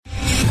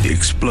The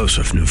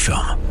explosive new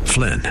film,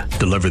 Flynn,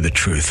 deliver the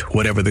truth,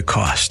 whatever the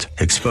cost,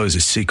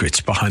 exposes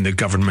secrets behind the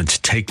government's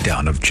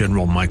takedown of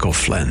General Michael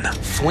Flynn.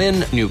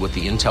 Flynn knew what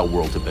the intel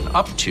world had been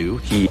up to.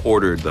 He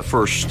ordered the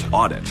first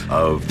audit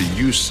of the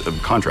use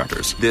of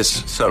contractors.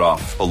 This set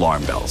off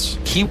alarm bells.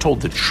 He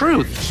told the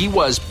truth. He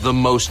was the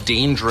most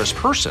dangerous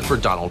person for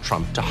Donald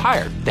Trump to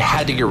hire. They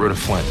had to get rid of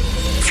Flynn.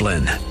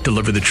 Flynn,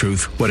 deliver the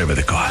truth, whatever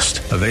the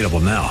cost. Available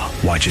now.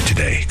 Watch it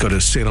today. Go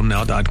to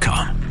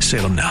salemnow.com.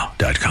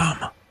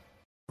 salemnow.com.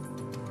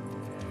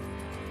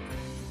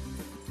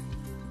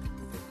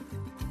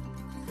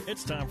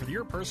 It's time for the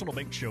Your Personal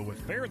Bank Show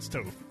with Ference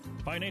Toth,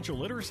 financial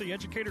literacy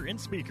educator and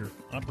speaker,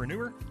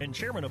 entrepreneur, and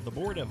chairman of the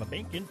board of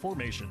Bank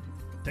Information.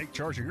 Take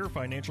charge of your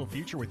financial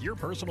future with Your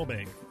Personal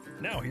Bank.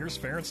 Now here's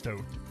Ference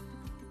Toth.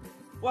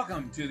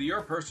 Welcome to the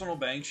Your Personal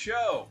Bank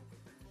Show.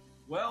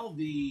 Well,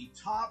 the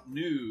top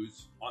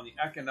news on the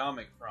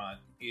economic front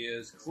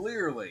is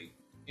clearly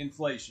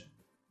inflation.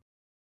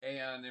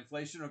 And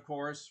inflation, of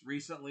course,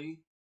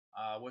 recently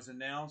was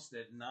announced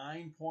at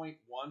 9.1%.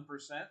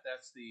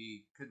 That's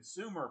the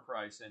consumer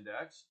price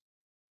index.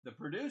 The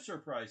producer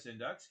price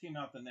index came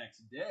out the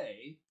next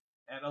day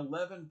at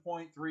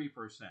 11.3%.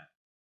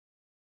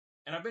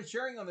 And I've been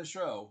sharing on the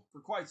show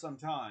for quite some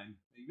time.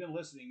 If you've been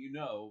listening, you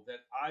know that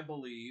I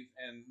believe,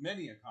 and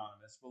many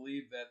economists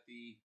believe, that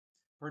the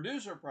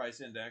producer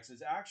price index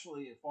is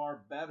actually a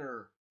far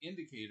better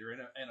indicator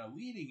and a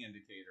leading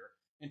indicator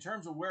in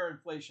terms of where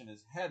inflation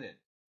is headed.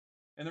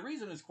 And the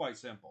reason is quite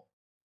simple.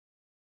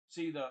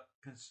 See, the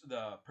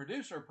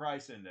producer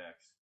price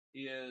index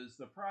is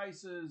the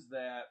prices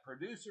that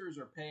producers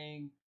are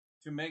paying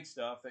to make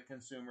stuff that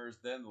consumers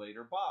then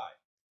later buy.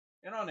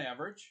 And on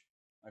average,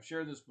 I've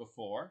shared this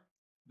before,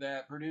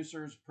 that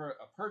producers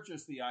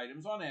purchase the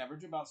items on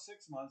average about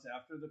 6 months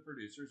after the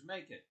producers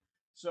make it.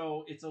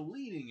 So it's a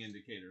leading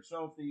indicator.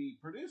 So if the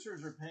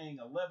producers are paying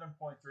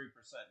 11.3%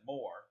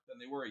 more than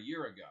they were a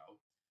year ago,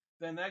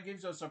 then that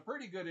gives us a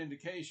pretty good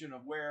indication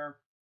of where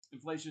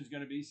inflation is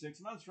going to be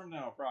 6 months from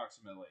now,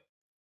 approximately.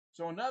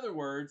 So in other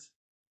words,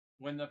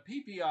 when the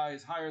PPI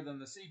is higher than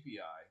the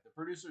CPI, the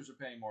producers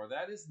are paying more.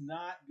 That is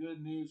not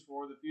good news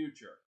for the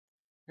future.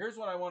 Here's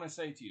what I want to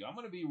say to you. I'm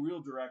going to be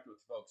real direct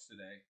with folks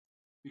today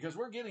because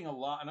we're getting a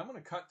lot, and I'm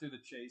going to cut through the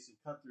chase and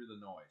cut through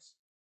the noise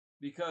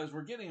because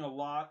we're getting a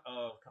lot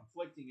of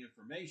conflicting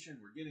information.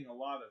 We're getting a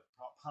lot of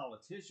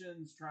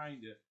politicians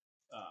trying to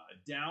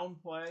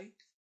downplay.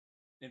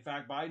 In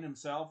fact, Biden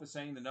himself is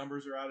saying the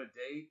numbers are out of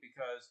date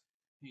because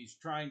he's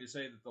trying to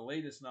say that the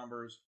latest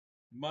numbers,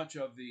 much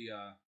of the,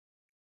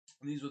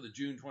 these were the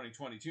June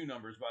 2022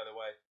 numbers, by the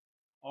way,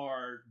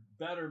 are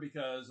better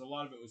because a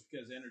lot of it was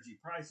because energy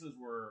prices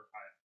were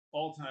at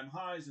all-time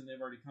highs and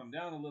they've already come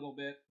down a little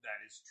bit.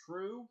 That is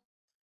true.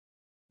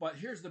 But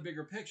here's the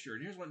bigger picture,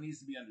 and here's what needs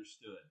to be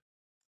understood.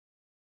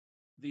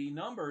 The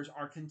numbers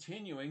are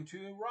continuing to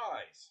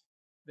rise.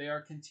 They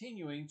are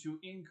continuing to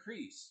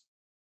increase.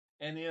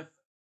 And if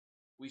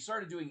we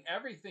started doing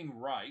everything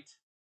right,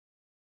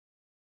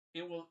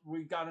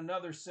 we've got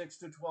another 6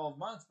 to 12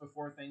 months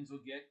before things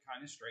will get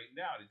kind of straightened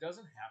out. It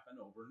doesn't happen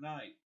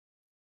overnight.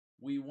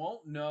 We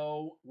won't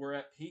know we're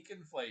at peak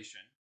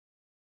inflation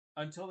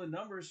until the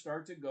numbers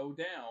start to go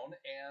down,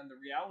 and the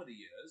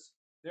reality is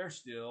they're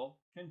still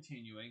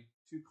continuing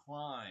to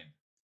climb.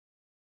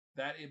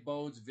 That it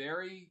bodes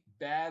very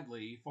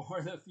badly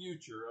for the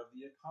future of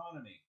the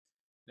economy.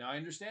 Now, I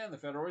understand the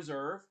Federal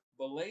Reserve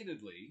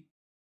belatedly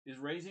is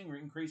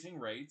increasing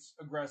rates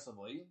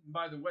aggressively. And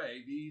by the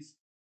way, these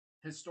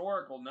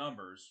historical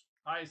numbers,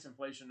 highest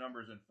inflation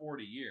numbers in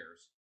 40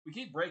 years, we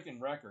keep breaking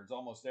records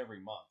almost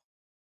every month,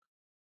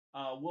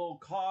 will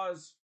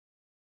cause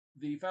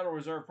the Federal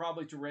Reserve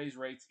probably to raise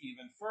rates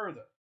even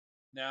further.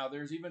 Now,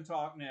 there's even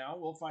talk now,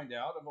 we'll find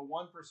out, of a 1%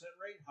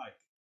 rate hike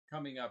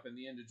coming up in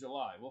the end of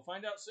July. We'll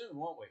find out soon,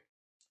 won't we?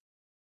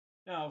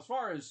 Now, as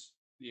far as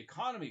the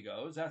economy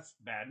goes, that's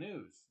bad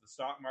news. The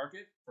stock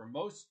market, for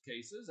most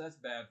cases, that's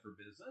bad for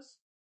business.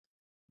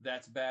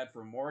 That's bad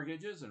for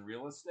mortgages and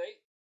real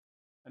estate.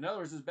 In other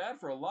words, it's bad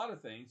for a lot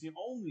of things. The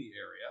only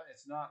area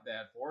it's not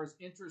bad for is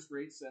interest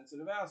rate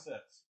sensitive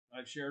assets.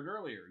 I've shared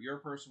earlier, Your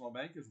Personal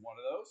Bank is one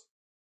of those.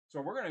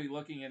 So we're going to be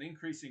looking at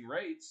increasing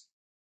rates,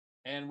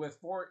 and we're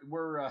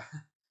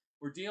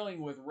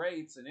dealing with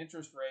rates and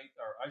interest rate,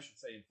 or I should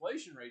say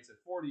inflation rates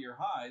at 40-year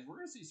highs. We're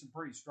going to see some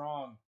pretty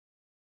strong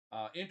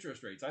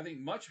interest rates. I think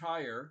much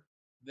higher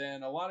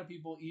than a lot of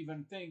people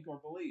even think or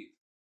believe.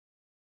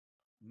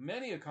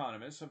 Many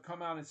economists have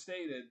come out and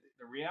stated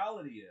the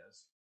reality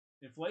is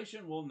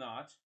inflation will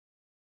not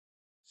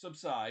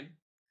subside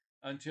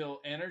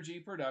until energy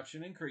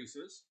production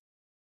increases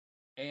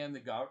and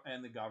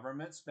the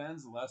government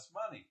spends less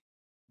money.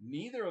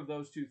 Neither of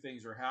those two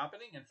things are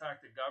happening. In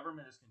fact, the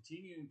government is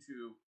continuing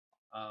to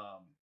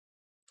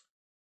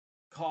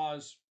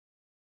cause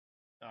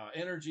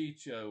energy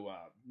to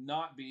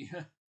not be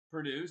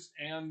produced,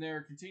 and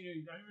they're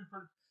continuing.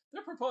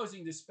 They're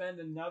proposing to spend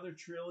another $1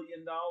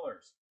 trillion.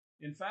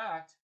 In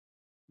fact,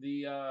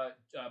 the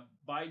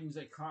Biden's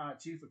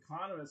chief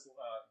economist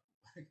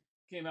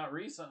came out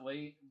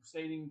recently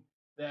stating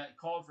that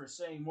called for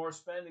saying more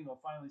spending will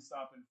finally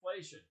stop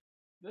inflation.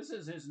 This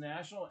is his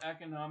national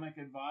economic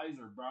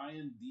advisor,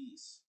 Brian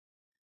Deese.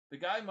 The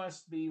guy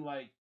must be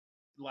like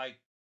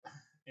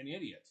an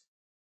idiot.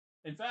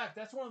 In fact,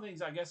 that's one of the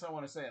things I guess I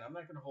want to say, and I'm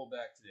not going to hold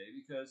back today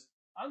because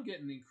I'm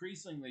getting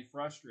increasingly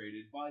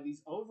frustrated by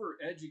these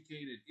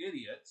overeducated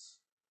idiots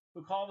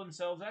who call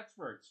themselves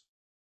experts.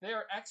 They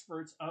are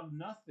experts of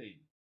nothing.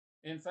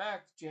 In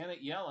fact, Janet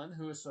Yellen,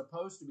 who is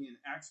supposed to be an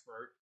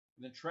expert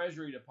in the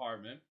Treasury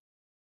Department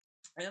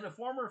and a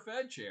former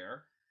Fed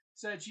chair,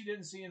 said she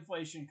didn't see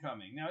inflation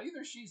coming. Now,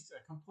 either she's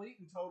a complete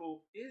and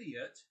total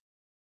idiot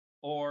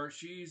or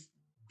she's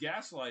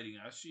gaslighting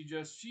us.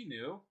 She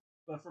knew,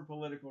 but for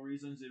political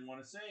reasons didn't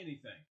want to say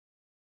anything.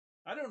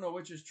 I don't know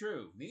which is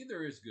true.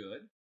 Neither is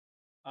good.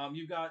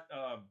 You've got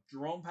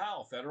Jerome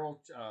Powell,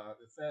 federal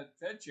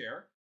Fed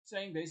chair,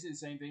 saying basically the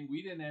same thing.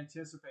 We didn't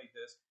anticipate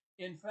this.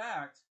 In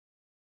fact,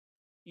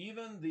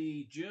 even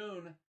the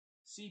June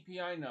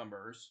CPI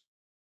numbers,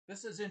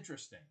 this is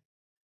interesting,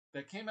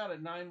 that came out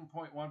at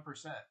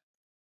 9.1%.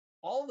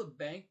 All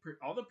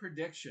the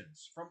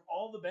predictions from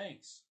all the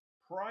banks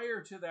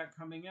prior to that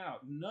coming out,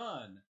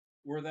 none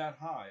were that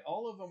high.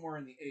 All of them were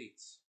in the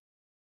 8s.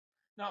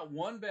 Not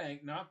one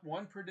bank, not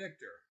one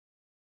predictor,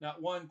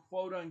 not one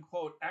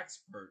quote-unquote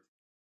expert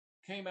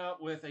came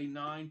out with a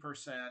 9%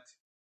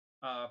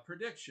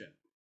 prediction.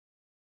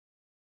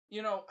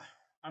 You know,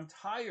 I'm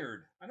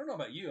tired. I don't know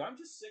about you. I'm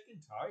just sick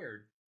and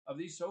tired of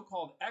these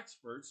so-called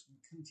experts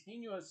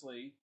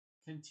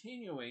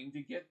continuing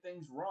to get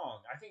things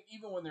wrong. I think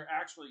even when they're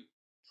actually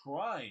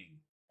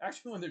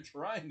when they're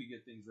trying to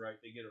get things right,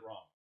 they get it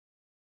wrong.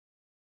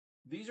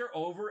 These are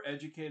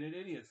overeducated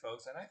idiots,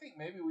 folks, and I think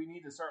maybe we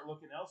need to start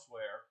looking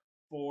elsewhere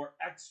for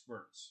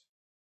experts.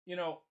 You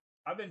know,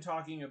 I've been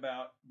talking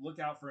about look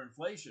out for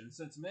inflation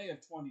since May of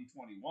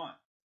 2021.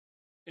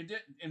 It did,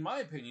 in my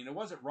opinion, it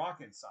wasn't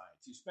rocket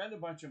science. You spend a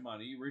bunch of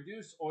money, you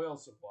reduce oil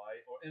supply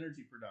or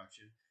energy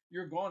production,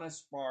 you're going to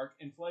spark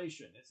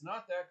inflation. It's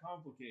not that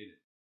complicated.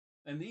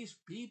 And these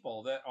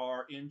people that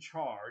are in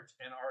charge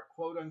and are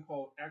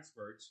quote-unquote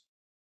experts,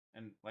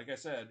 and like I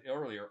said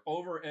earlier,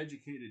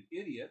 overeducated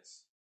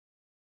idiots,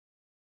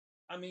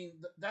 I mean,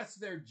 that's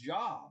their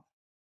job.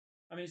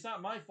 I mean, it's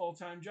not my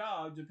full-time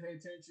job to pay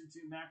attention to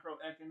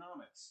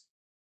macroeconomics.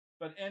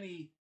 But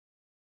any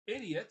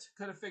idiot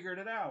could have figured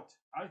it out,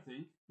 I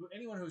think.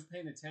 Anyone who's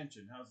paying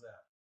attention, how's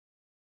that?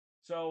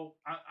 So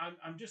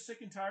I'm just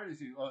sick and tired of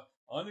you.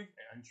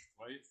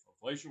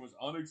 Inflation was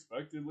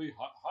unexpectedly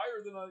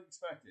higher than I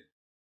expected.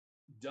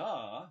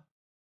 Duh.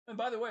 And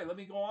by the way, let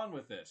me go on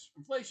with this.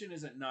 Inflation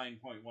isn't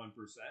 9.1%.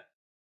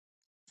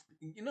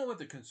 You know what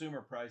the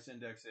consumer price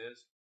index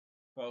is,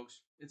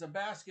 folks? It's a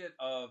basket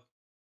of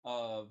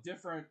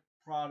different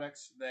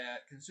products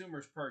that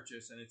consumers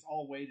purchase, and it's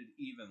all weighted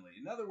evenly.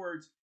 In other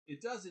words,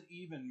 it doesn't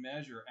even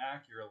measure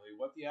accurately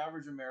what the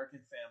average American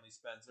family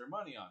spends their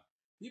money on.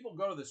 People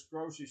go to the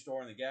grocery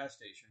store and the gas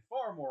station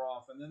far more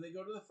often than they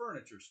go to the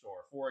furniture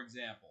store, for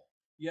example.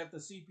 Yet the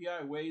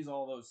CPI weighs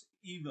all those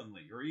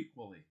evenly or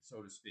equally,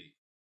 so to speak.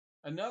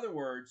 In other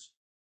words,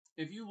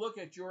 if you look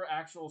at your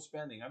actual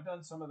spending, I've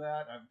done some of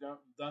that. I've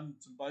done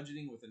some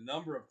budgeting with a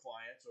number of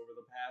clients over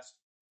the past,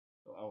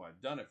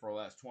 I've done it for the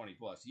last 20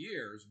 plus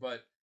years,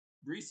 but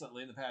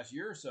recently in the past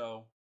year or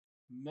so,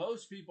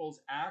 most people's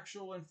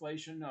actual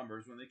inflation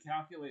numbers, when they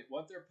calculate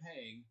what they're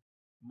paying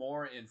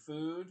more in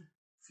food,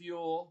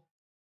 fuel,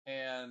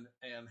 and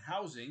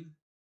housing,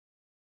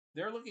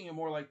 they're looking at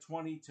more like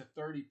 20 to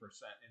 30%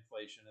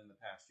 inflation in the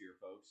past year,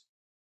 folks.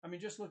 I mean,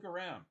 just look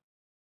around.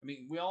 I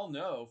mean, we all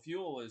know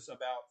fuel is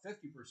about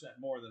 50%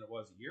 more than it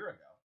was a year ago.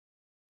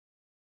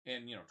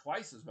 And,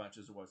 twice as much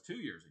as it was 2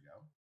 years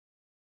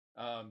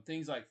ago.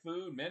 Things like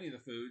food, many of the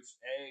foods,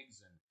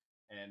 eggs,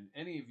 and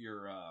any of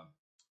your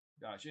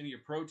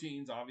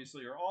proteins,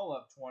 obviously, are all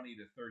up 20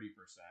 to 30%.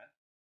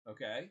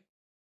 Okay?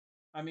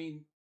 I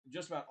mean,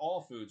 just about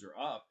all foods are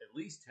up at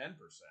least 10%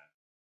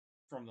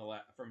 from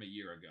a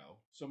year ago.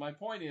 So my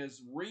point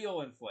is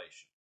real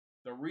inflation.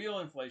 The real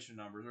inflation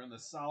numbers are in the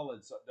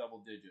solid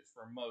double digits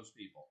for most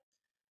people.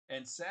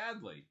 And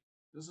sadly,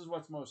 this is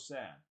what's most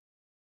sad.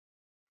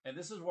 And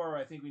this is where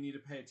I think we need to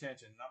pay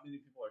attention. Not many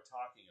people are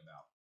talking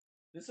about.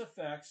 This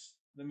affects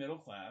the middle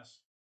class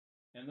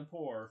and the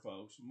poor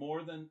folks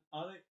more than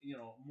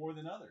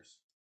others.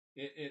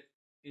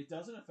 It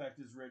doesn't affect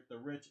the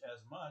rich as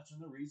much, and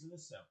the reason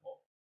is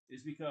simple,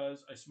 is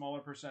because a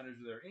smaller percentage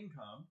of their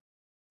income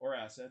or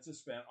assets is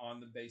spent on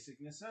the basic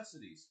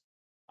necessities.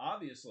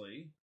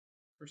 Obviously,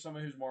 for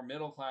someone who's more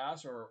middle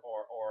class or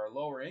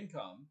lower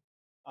income,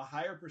 a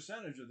higher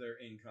percentage of their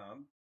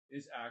income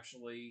is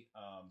actually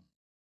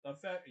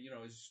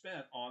is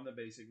spent on the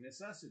basic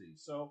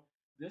necessities. So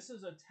this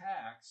is a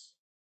tax.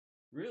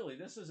 Really,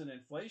 this is an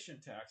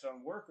inflation tax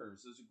on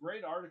workers. There's a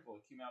great article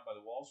that came out by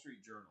the Wall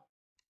Street Journal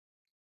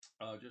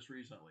just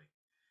recently.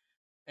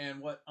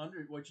 And what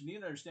you need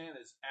to understand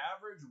is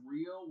average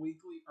real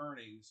weekly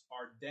earnings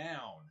are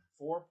down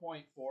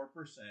 4.4%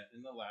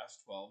 in the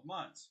last 12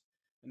 months.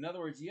 In other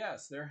words,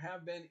 yes, there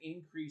have been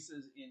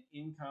increases in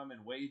income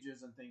and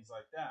wages and things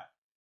like that.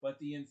 But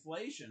the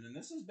inflation, and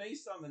this is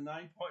based on the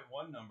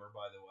 9.1 number,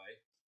 by the way,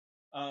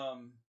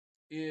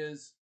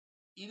 is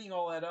eating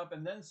all that up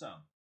and then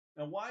some.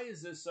 Now, why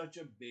is this such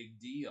a big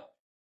deal?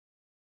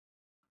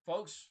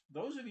 Folks,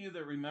 those of you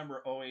that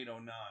remember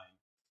 0809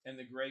 and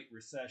the Great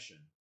Recession,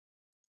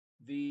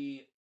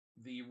 the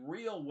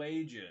real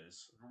wage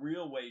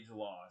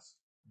loss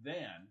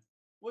then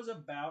was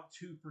about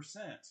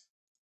 2%.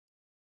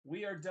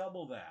 We are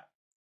double that.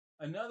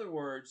 In other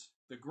words,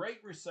 the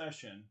Great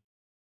Recession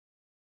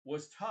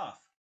was tough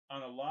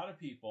on a lot of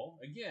people,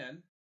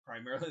 again,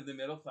 primarily the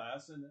middle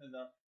class and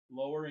the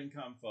lower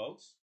income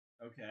folks,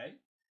 okay?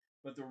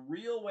 But the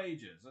real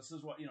wages, this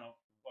is what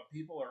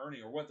people are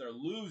earning or what they're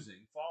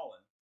losing,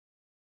 fallen,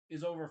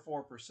 is over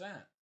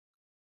 4%.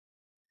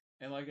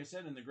 And like I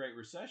said, in the Great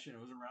Recession, it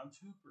was around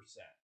 2%.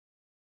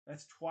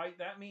 That's twice.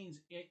 That means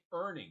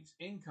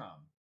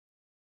income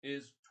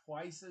is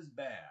twice as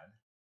bad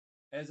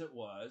as it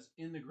was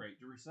in the Great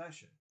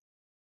Recession.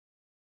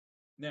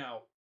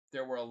 Now,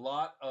 there was a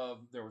lot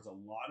of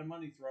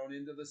money thrown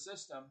into the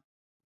system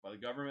by the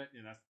government,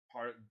 and that's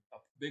a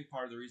big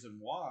part of the reason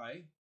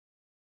why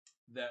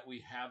that we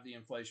have the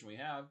inflation we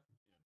have.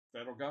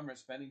 Federal government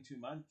spending too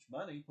much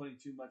money, putting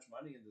too much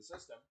money in the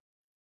system.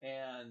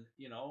 And,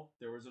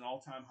 there was an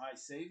all-time high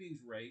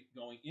savings rate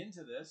going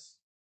into this,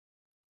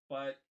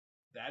 but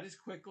that is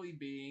quickly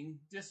being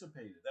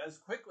dissipated. That is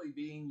quickly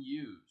being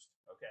used,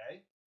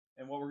 okay?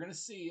 And what we're going to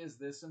see is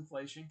this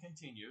inflation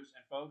continues.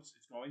 And, folks,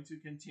 it's going to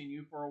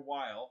continue for a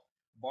while,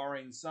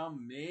 barring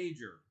some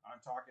major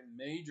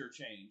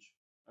change,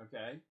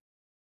 okay?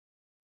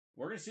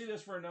 We're going to see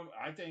this for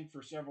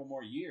several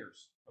more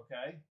years,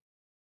 okay?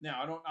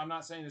 Now, I'm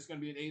not saying it's going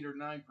to be at 8 or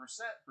 9%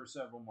 for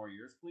several more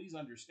years. Please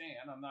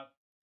understand, I'm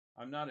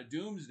not a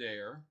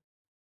doomsdayer,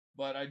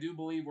 but I do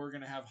believe we're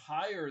going to have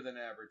higher than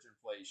average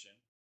inflation,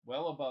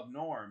 well above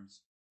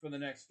norms, for the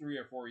next 3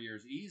 or 4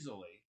 years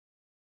easily.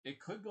 It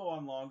could go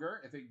on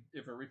longer if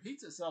it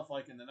repeats itself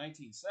like in the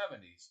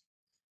 1970s.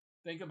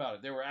 Think about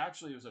it. It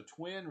was a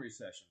twin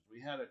recession.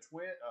 We had a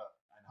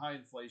high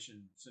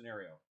inflation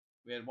scenario.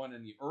 We had one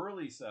in the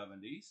early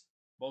 70s,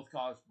 both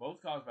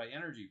caused by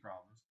energy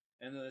problems.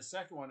 And then the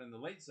second one in the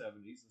late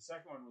 70s, the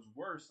second one was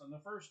worse than the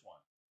first one.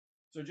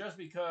 So just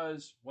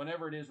because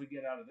whenever it is we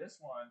get out of this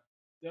one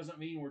doesn't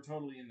mean we're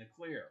totally in the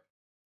clear.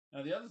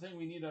 Now, the other thing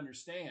we need to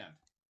understand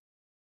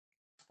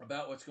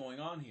about what's going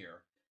on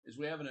here is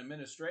we have an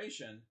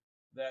administration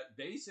that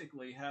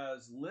basically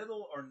has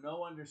little or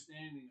no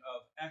understanding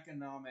of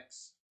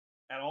economics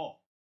at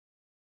all,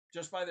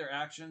 just by their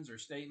actions or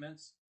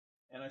statements.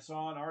 And I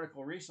saw an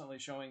article recently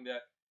showing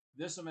that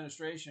this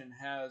administration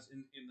has,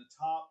 in the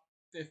top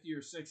 50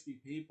 or 60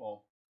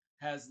 people,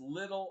 has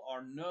little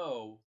or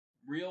no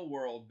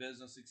real-world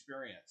business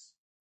experience.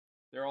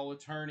 They're all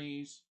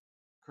attorneys,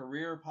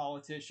 career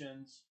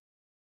politicians,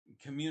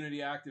 community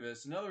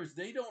activists. In other words,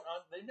 they've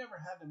never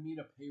had to meet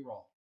a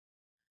payroll.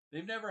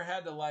 They've never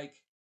had to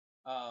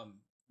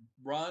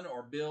run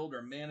or build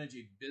or manage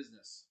a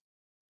business.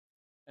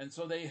 And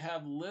so they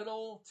have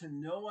little to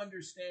no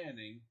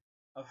understanding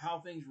of how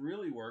things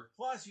really work.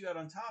 Plus, you got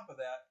on top of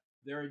that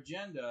their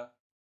agenda,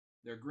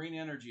 their green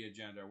energy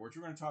agenda, which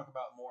we're going to talk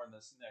about more in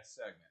this next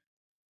segment.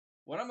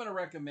 What I'm going to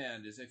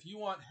recommend is if you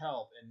want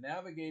help in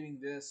navigating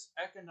this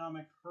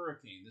economic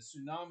hurricane, the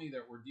tsunami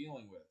that we're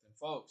dealing with, and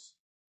folks,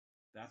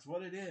 that's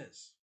what it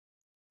is.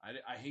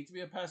 I hate to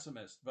be a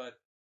pessimist, but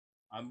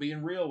I'm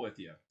being real with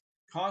you.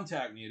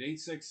 Contact me at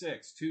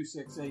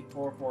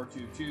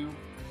 866-268-4422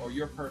 or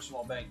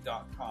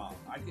yourpersonalbank.com.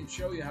 I can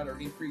show you how to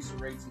increase the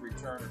rates of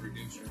return and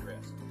reduce your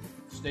risk.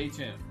 Stay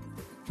tuned.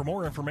 For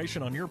more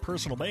information on Your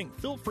Personal Bank,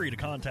 feel free to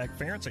contact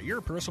Ference at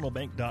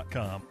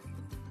yourpersonalbank.com.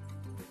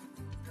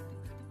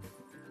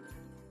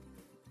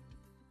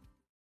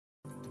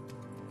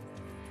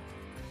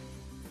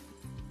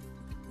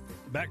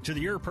 Back to the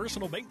Your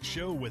Personal Bank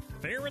Show with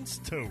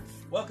Ference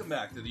Toth. Welcome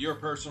back to the Your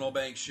Personal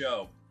Bank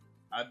Show.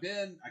 I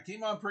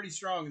came on pretty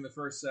strong in the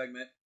first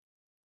segment,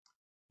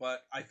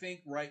 but I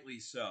think rightly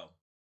so.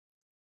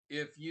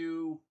 If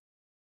you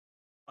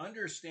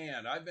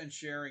understand, I've been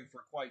sharing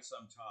for quite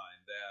some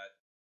time that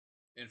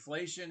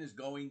inflation is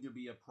going to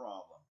be a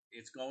problem.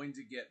 It's going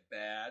to get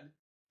bad,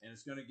 and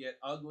it's going to get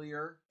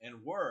uglier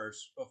and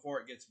worse before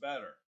it gets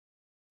better.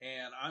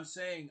 And I'm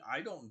saying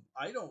I don't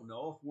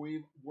know if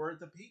we're at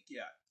the peak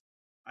yet.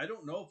 I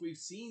don't know if we've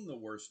seen the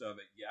worst of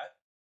it yet.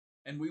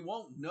 And we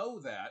won't know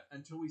that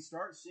until we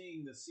start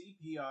seeing the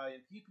CPI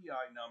and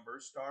PPI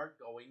numbers start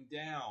going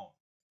down.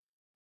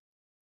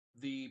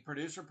 The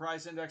producer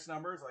price index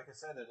numbers, like I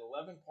said, at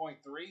 11.3,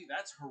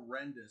 that's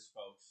horrendous,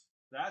 folks.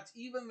 That's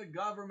even the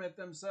government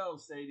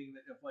themselves stating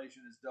that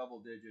inflation is double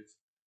digits.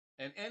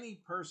 And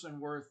any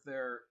person with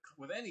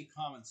any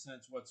common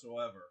sense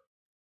whatsoever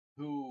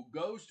who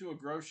goes to a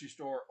grocery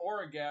store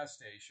or a gas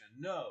station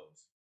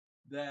knows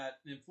that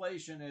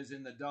inflation is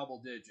in the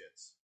double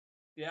digits.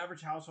 The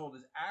average household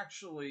is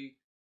actually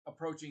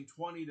approaching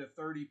 20 to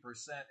 30%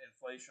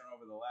 inflation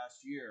over the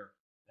last year.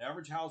 The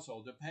average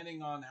household,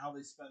 depending on how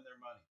they spend their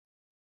money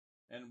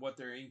and what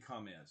their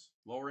income is.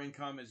 Lower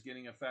income is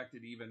getting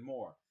affected even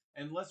more.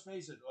 And let's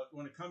face it,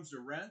 when it comes to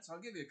rents, I'll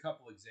give you a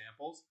couple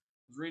examples.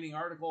 I was reading an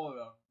article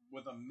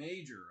with a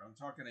major, I'm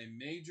talking a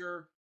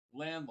major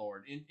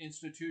landlord,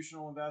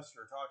 institutional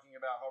investor, talking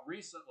about how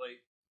recently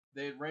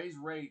they had raised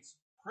rates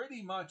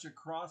pretty much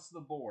across the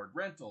board,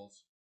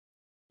 rentals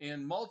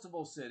in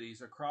multiple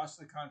cities across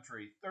the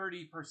country,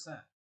 30%.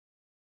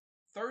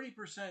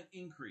 30%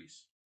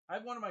 increase. I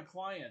have one of my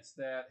clients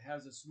that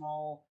has a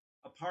small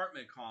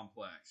apartment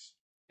complex,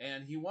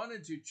 and he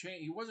wanted to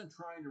change. He wasn't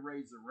trying to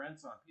raise the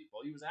rents on people.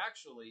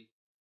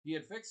 He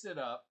had fixed it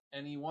up,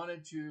 and he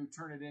wanted to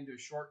turn it into a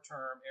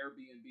short-term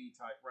Airbnb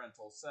type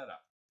rental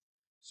setup.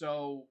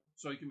 So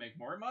he can make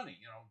more money,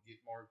 get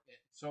more.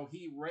 So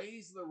he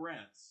raised the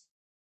rents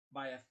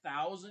by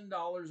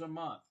 $1,000 a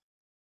month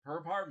per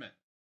apartment.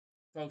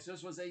 Folks,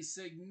 this was a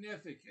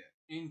significant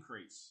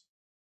increase,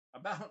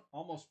 about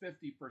almost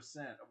 50%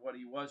 of what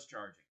he was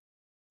charging.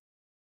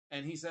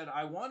 And he said,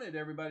 I wanted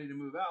everybody to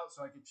move out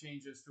so I could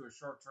change this to a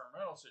short-term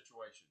rental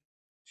situation.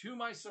 To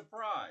my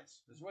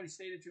surprise, this is what he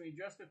stated to me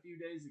just a few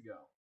days ago.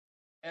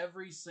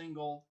 Every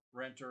single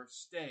renter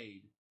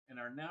stayed and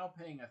are now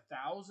paying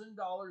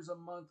 $1,000 a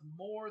month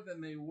more than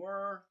they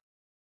were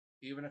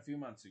even a few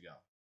months ago.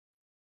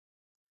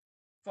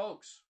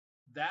 Folks,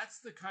 that's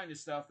the kind of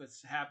stuff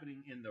that's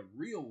happening in the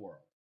real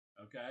world,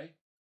 okay?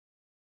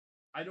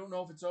 I don't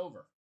know if it's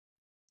over.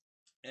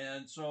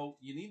 And so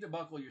you need to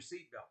buckle your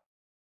seatbelt.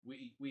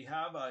 We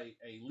have a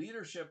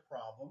leadership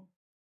problem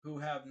who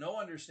have no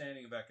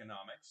understanding of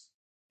economics.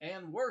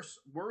 And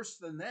worse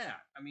than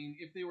that, I mean,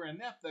 if they were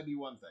inept, that'd be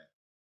one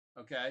thing,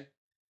 okay?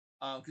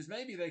 Because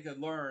maybe they could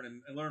learn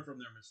and learn from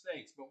their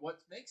mistakes. But what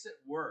makes it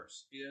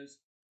worse is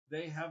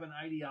they have an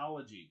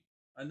ideology.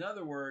 In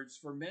other words,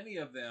 for many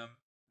of them,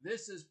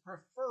 this is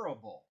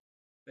preferable.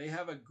 They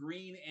have a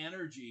green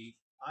energy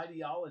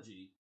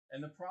ideology.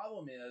 And the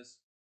problem is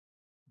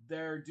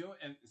they're doing,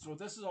 and so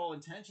this is all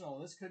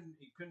intentional. It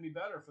couldn't be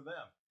better for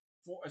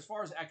them. As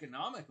far as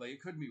economically,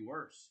 it couldn't be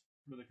worse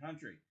for the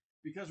country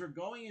because we're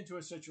going into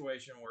a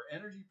situation where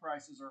energy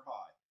prices are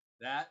high.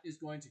 That is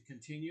going to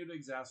continue to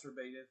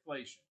exacerbate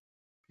inflation,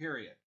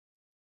 period.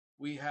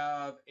 We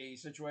have a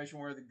situation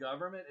where the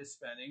government is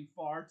spending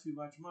far too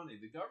much money.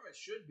 The government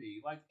should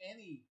be, like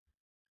any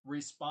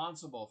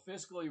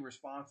fiscally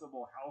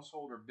responsible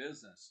household or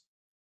business,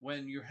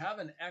 when you have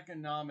an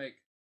economic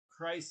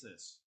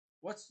crisis,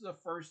 what's the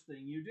first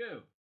thing you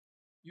do?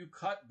 You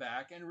cut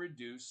back and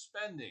reduce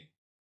spending.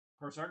 Of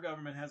course, our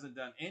government hasn't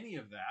done any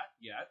of that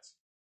yet,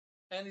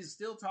 and is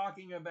still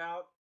talking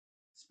about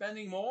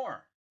spending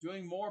more,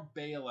 doing more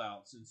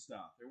bailouts and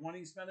stuff. They're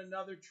wanting to spend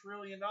another $1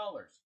 trillion.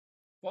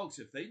 Folks,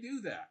 if they do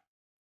that,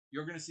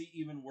 you're going to see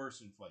even worse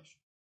inflation.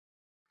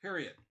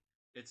 Period.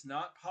 It's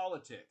not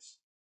politics.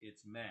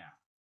 It's math.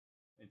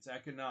 It's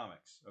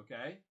economics,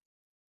 okay?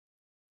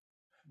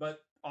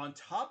 But on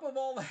top of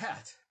all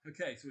that,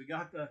 okay, so we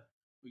got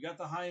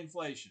the high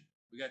inflation.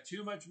 We got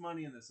too much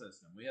money in the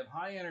system. We have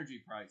high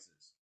energy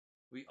prices.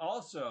 We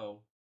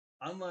also,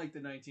 unlike the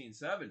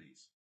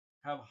 1970s,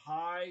 have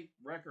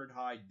record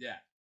high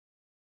debt.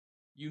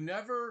 You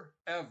never,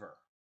 ever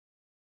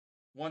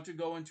want to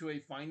go into a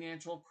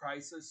financial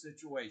crisis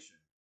situation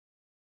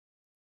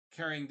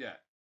carrying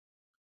debt.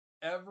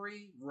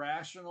 Every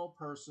rational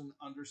person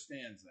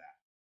understands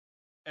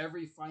that.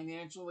 Every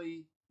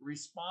financially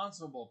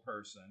responsible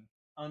person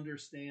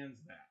understands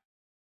that.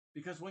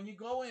 Because when you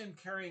go in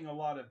carrying a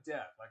lot of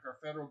debt, like our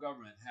federal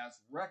government has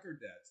record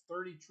debts,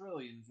 30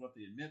 trillion is what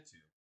they admit to,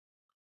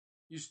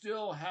 you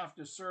still have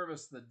to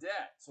service the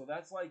debt. So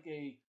that's like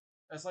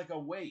a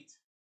weight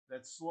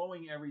that's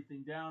slowing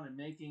everything down and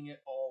making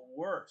it all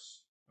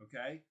worse.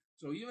 Okay?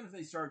 So even if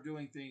they start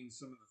doing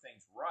some of the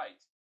things right,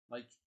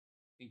 like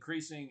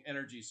increasing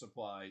energy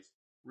supplies,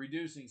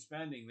 reducing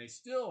spending, they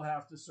still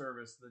have to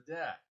service the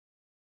debt.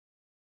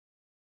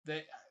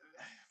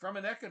 From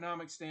an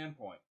economic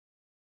standpoint,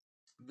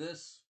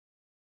 this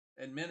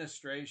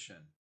administration,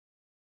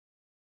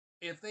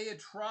 if they had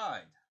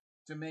tried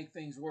to make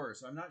things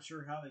worse, I'm not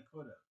sure how they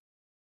could have.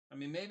 I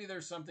mean, maybe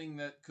there's something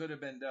that could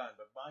have been done,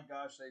 but my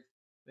gosh,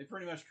 they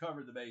pretty much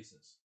covered the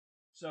bases.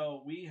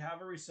 So we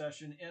have a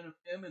recession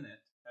imminent,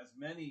 as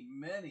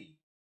many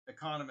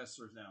economists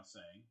are now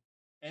saying,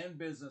 and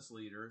business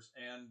leaders,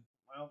 and,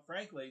 well,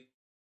 frankly,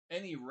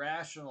 any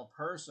rational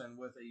person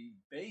with a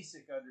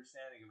basic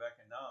understanding of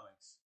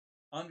economics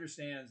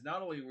understands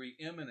not only are we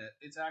imminent,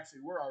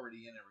 we're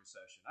already in a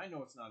recession. I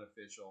know it's not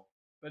official,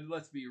 but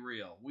let's be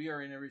real. We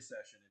are in a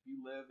recession. If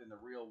you live in the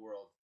real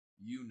world,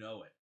 you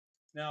know it.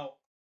 Now,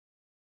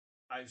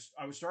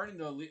 I was starting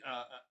to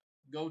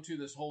go to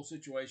this whole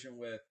situation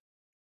with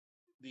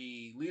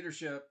the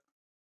leadership,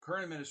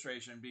 current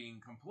administration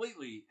being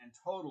completely and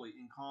totally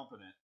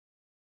incompetent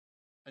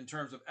in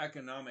terms of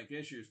economic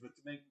issues, but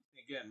to make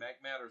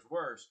matters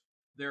worse,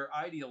 they're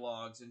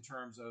ideologues in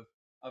terms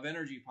of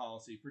energy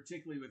policy,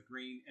 particularly with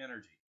green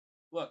energy.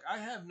 Look, I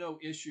have no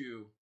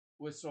issue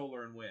with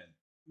solar and wind.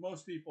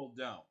 Most people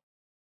don't.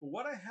 But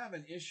what I have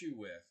an issue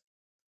with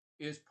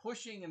is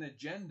pushing an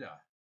agenda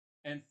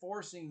and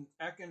forcing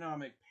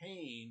economic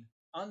pain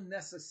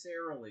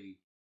unnecessarily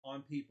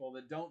on people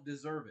that don't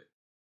deserve it.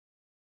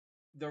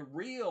 the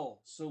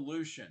real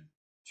solution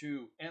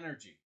to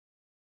energy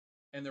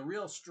and the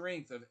real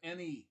strength of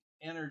any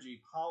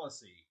energy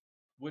policy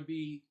would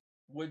be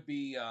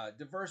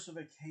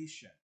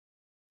diversification.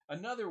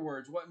 In other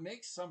words, what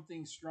makes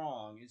something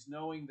strong is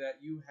knowing that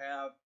you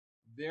have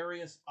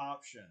various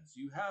options.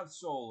 You have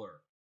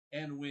solar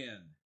and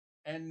wind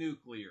and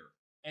nuclear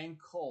and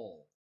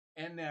coal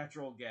and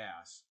natural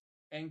gas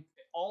and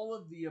all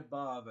of the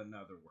above, in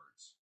other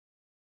words.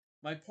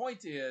 My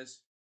point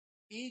is,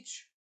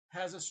 each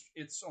has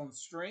its own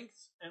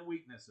strengths and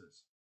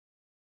weaknesses.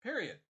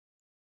 Period.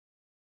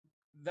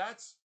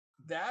 That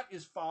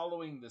is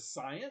following the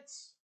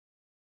science.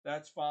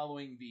 That's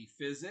following the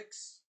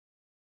physics.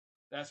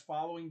 That's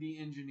following the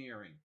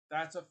engineering.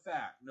 That's a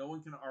fact. No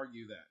one can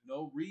argue that.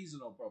 No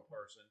reasonable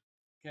person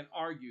can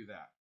argue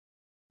that.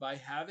 By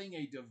having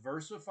a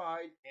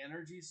diversified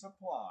energy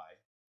supply,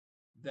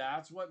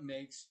 that's what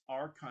makes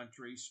our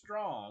country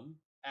strong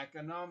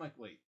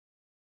economically.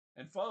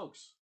 And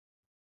folks,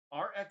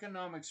 our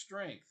economic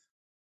strength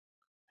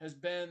has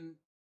been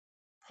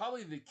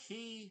probably the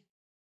key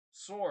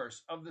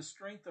source of the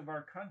strength of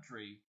our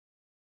country,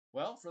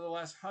 well, for the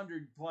last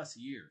 100+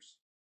 years.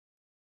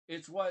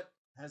 It's what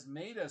has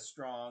made us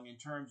strong in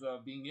terms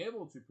of being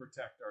able to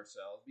protect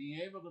ourselves, being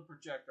able to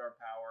project our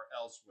power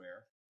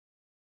elsewhere.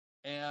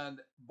 And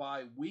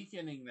by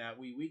weakening that,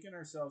 we weaken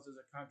ourselves as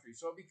a country.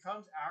 So it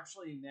becomes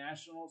actually a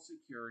national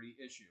security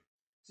issue.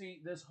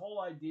 See, this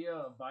whole idea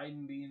of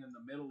Biden being in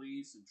the Middle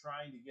East and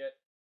trying to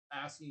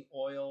asking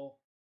oil,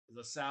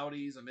 the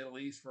Saudis, the Middle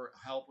East for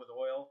help with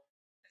oil,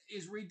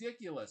 is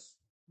ridiculous,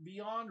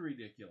 beyond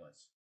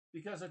ridiculous.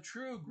 Because a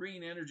true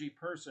green energy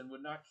person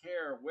would not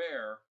care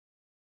where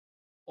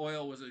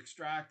oil was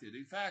extracted.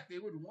 In fact, they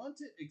would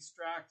want it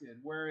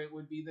extracted where it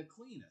would be the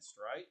cleanest,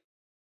 right?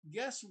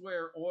 Guess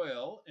where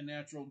oil and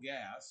natural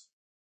gas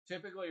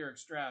typically are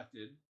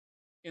extracted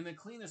in the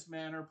cleanest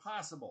manner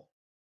possible?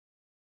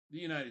 The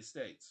United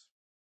States.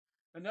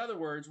 In other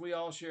words, we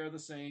all share the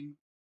same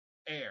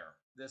air.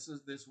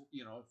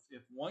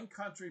 If one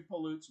country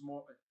pollutes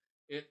more,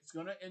 it's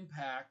going to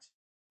impact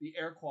the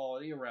air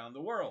quality around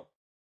the world.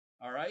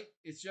 All right?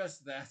 It's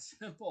just that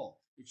simple.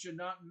 It should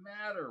not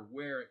matter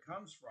where it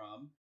comes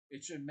from.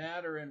 It should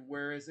matter in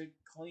where is it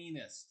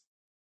cleanest.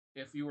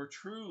 If you were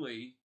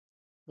truly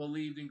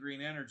believed in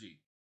green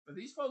energy. But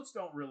these folks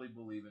don't really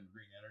believe in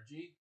green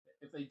energy.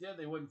 If they did,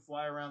 they wouldn't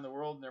fly around the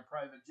world in their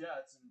private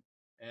jets.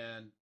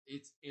 And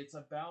it's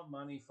about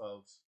money,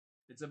 folks.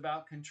 It's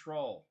about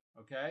control,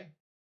 okay?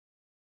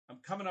 I'm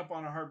coming up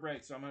on a hard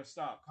break, so I'm going to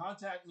stop.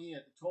 Contact me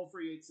at the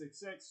toll-free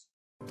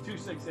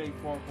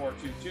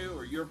 866-268-4422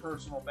 or your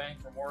personal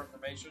bank for more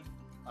information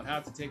on how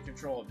to take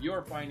control of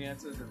your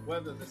finances and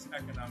weather this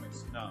economic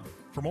tsunami.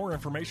 For more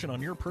information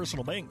on Your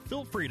Personal Bank,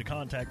 feel free to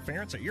contact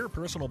Ference at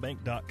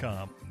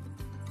yourpersonalbank.com.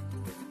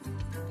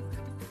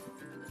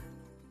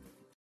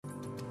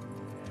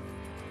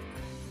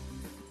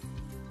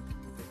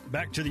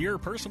 Back to the Your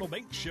Personal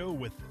Bank Show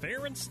with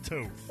Ference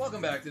Toth.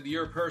 Welcome back to the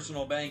Your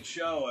Personal Bank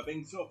Show. I've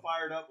been so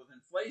fired up with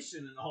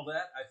inflation and all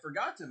that. I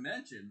forgot to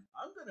mention,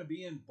 I'm going to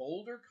be in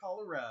Boulder,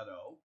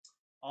 Colorado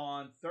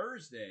on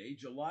Thursday,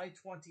 July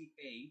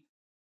 28th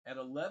at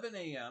 11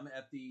 a.m.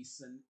 at the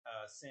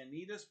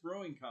Sanitas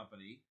Brewing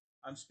Company.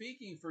 I'm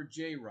speaking for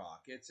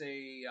J-Rock. It's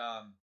a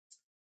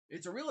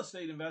real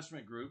estate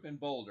investment group in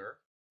Boulder,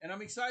 and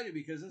I'm excited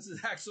because this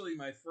is actually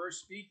my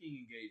first speaking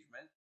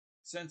engagement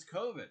since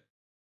COVID.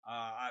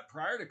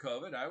 Prior to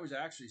COVID, I was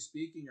actually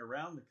speaking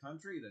around the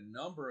country at a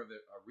number of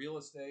real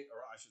estate,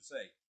 or I should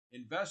say,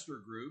 investor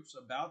groups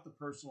about the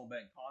personal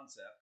bank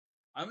concept.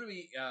 I'm going to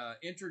be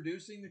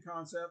introducing the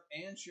concept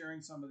and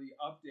sharing some of the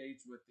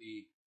updates with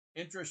the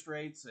interest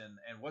rates and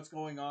what's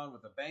going on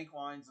with the bank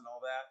lines and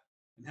all that,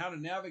 and how to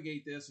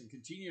navigate this and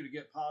continue to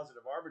get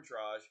positive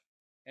arbitrage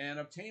and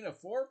obtain a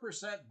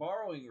 4%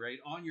 borrowing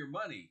rate on your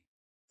money.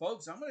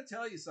 Folks, I'm going to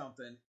tell you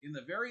something. In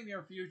the very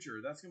near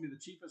future, that's going to be the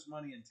cheapest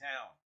money in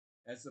town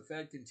as the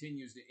Fed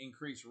continues to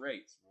increase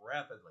rates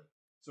rapidly.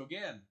 So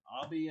again,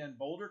 I'll be in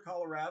Boulder,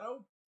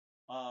 Colorado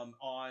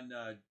on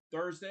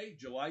Thursday,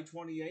 July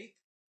 28th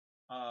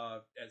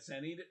at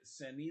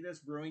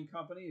Sanitas Brewing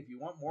Company. If you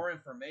want more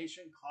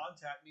information,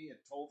 contact me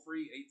at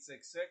toll-free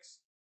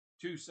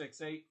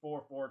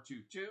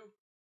 866-268-4422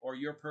 or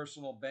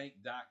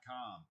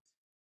yourpersonalbank.com.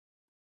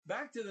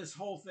 Back to this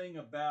whole thing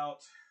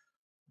about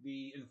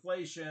the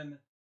inflation,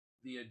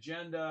 the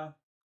agenda.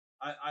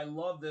 I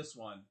love this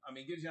one. I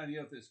mean, it gives you an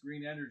idea of this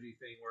green energy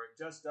thing where it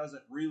just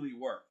doesn't really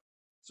work.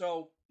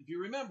 So if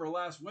you remember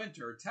last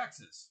winter,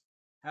 Texas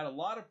had a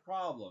lot of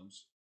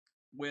problems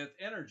with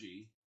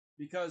energy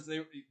because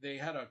they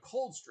had a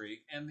cold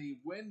streak and the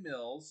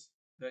windmills,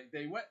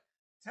 they went,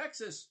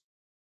 Texas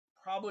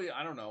probably,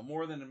 I don't know,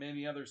 more than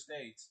many other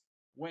states,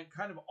 went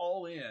kind of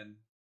all in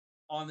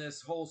on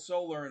this whole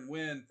solar and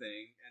wind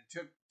thing and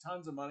took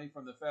tons of money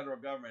from the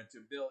federal government to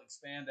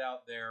expand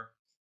out their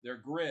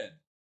grid.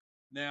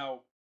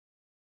 Now,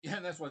 yeah,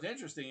 and that's what's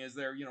interesting is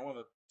they're, one of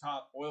the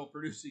top oil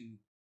producing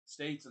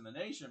states in the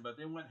nation, but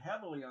they went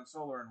heavily on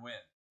solar and wind.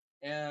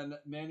 And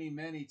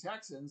many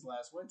Texans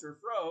last winter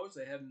froze.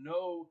 They had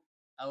no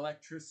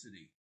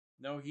electricity,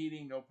 no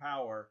heating, no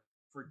power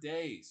for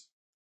days.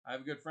 I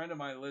have a good friend of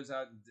mine who lives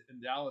out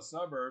in Dallas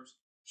suburbs.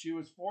 She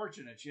was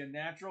fortunate. She had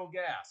natural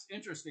gas.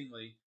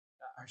 Interestingly,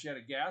 she had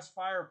a gas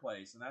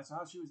fireplace, and that's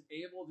how she was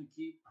able to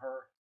keep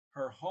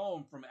her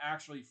home from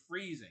actually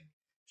freezing.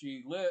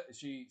 She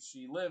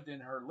lived in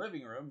her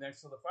living room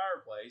next to the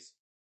fireplace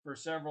for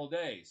several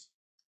days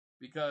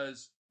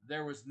because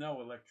there was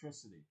no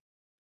electricity.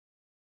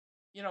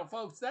 You know,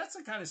 folks, that's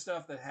the kind of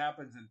stuff that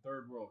happens in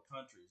third world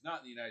countries,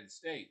 not in the United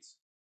States.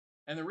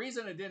 And the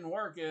reason it didn't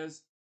work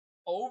is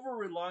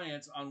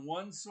over-reliance on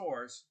one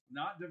source,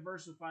 not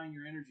diversifying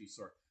your energy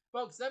source.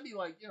 Folks, that'd be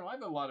like, I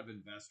have a lot of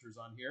investors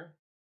on here.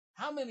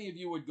 How many of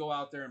you would go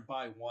out there and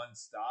buy one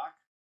stock?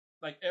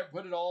 Like,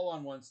 put it all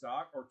on one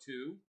stock or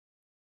two?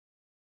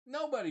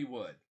 Nobody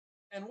would.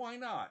 And why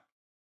not?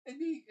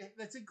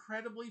 That's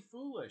incredibly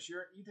foolish.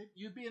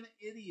 You'd be an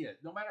idiot.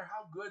 No matter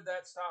how good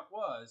that stock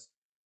was,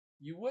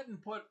 you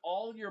wouldn't put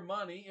all your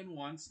money in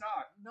one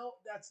stock. No,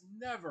 that's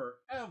never,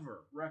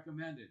 ever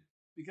recommended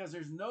because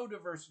there's no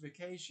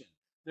diversification.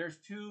 There's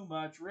too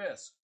much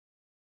risk.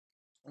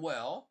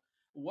 Well,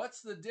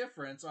 what's the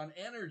difference on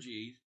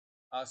energy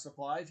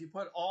supply if you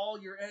put all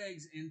your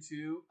eggs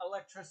into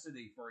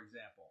electricity, for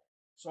example,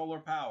 solar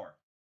power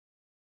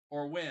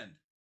or wind?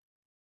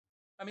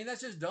 I mean,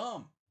 that's just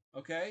dumb,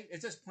 okay?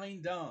 It's just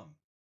plain dumb,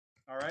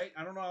 all right?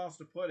 I don't know how else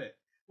to put it.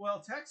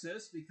 Well,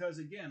 Texas, because,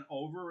 again,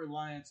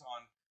 over-reliance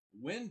on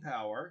wind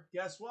power,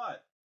 guess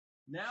what?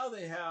 Now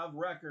they have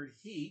record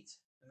heat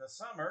in the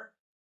summer,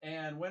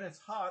 and when it's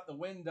hot, the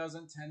wind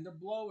doesn't tend to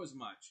blow as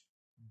much.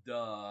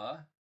 Duh.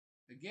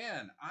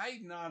 Again,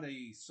 I'm not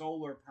a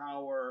solar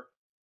power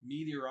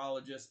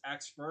meteorologist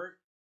expert,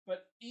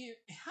 but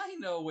I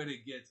know when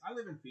it gets, I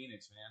live in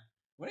Phoenix, man.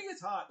 When it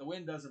gets hot, the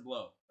wind doesn't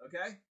blow,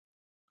 okay?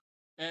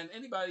 And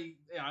anybody,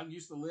 I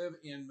used to live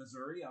in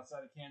Missouri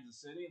outside of Kansas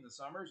City in the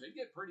summers. It'd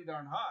get pretty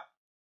darn hot.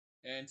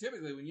 And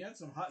typically when you had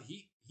some hot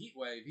heat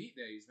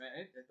days,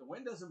 man, the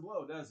wind doesn't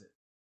blow, does it?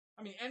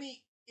 I mean,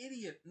 any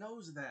idiot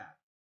knows that.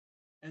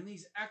 And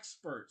these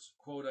experts,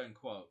 quote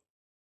unquote,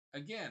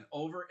 again,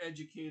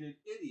 overeducated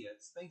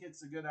idiots think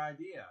it's a good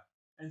idea.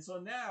 And so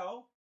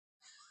now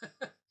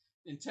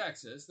in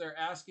Texas, they're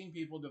asking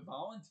people to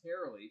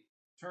voluntarily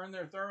turn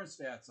their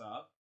thermostats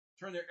up,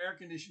 turn their air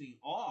conditioning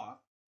off,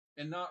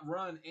 and not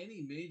run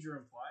any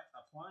major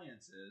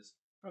appliances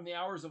from the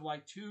hours of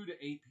like 2 to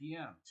 8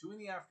 p.m., 2 in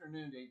the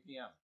afternoon to 8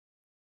 p.m.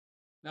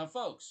 Now,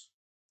 folks,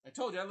 I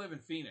told you I live in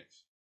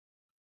Phoenix.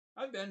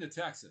 I've been to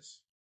Texas.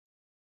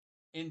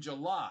 In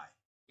July,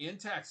 in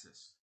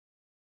Texas,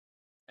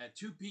 at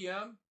 2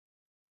 p.m.,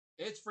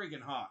 it's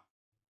freaking hot,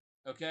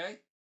 okay?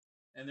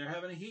 And they're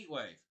having a heat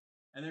wave.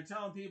 And they're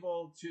telling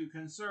people to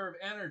conserve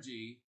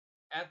energy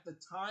at the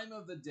time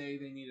of the day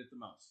they need it the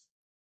most.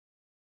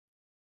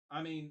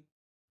 I mean,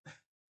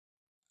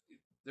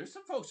 there's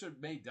some folks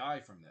that may die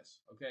from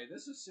this, okay?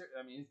 This is,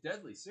 it's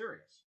deadly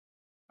serious,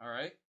 all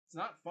right? It's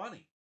not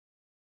funny.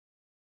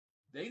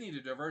 They need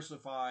to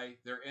diversify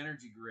their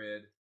energy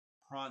grid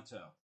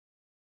pronto.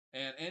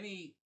 And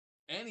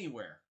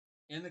anywhere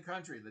in the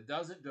country that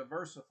doesn't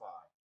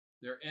diversify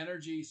their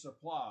energy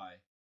supply,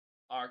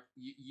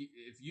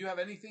 if you have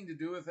anything to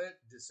do with it,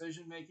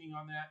 decision making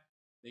on that,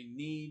 they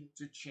need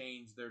to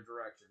change their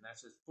direction.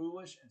 That's just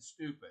foolish and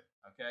stupid,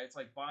 okay? It's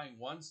like buying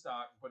one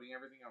stock and putting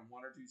everything on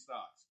one or two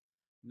stocks.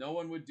 No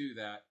one would do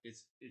that.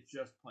 It's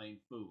just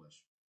plain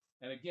foolish.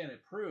 And again,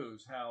 it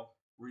proves how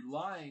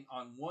relying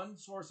on one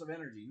source of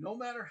energy, no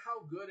matter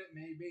how good it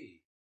may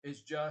be,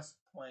 is just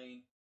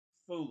plain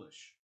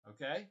foolish,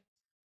 okay?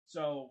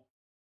 So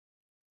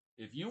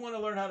if you want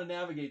to learn how to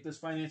navigate this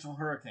financial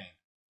hurricane,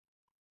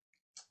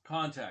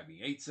 contact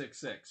me,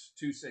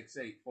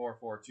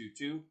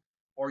 866-268-4422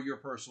 or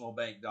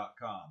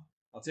yourpersonalbank.com.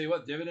 I'll tell you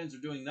what, dividends are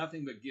doing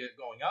nothing but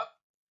going up,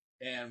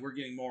 and we're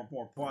getting more and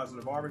more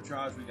positive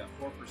arbitrage. We got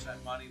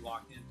 4% money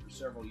locked in for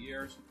several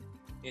years.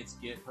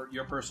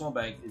 Your personal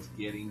bank is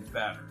getting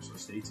better, so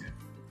stay tuned.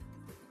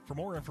 For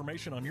more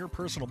information on Your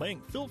Personal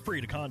Bank, feel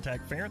free to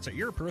contact Ference at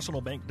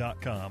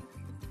yourpersonalbank.com.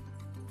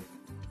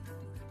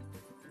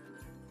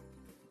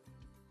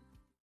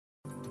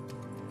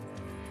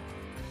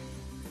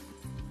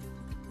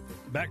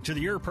 Back to the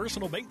Your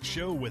Personal Bank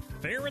Show with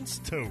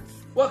Ference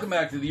Toth. Welcome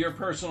back to the Your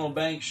Personal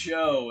Bank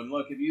Show. And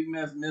look, if you've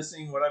been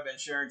missing what I've been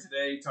sharing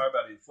today, talk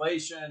about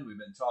inflation. We've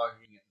been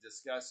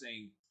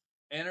discussing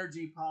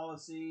energy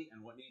policy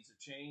and what needs to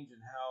change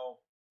and how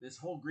this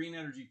whole green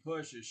energy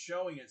push is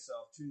showing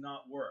itself to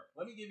not work.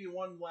 Let me give you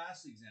one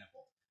last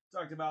example.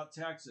 Talked about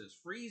Texas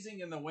freezing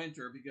in the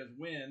winter because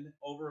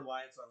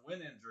over-reliance on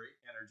wind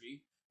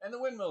energy, and the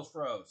windmills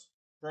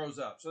froze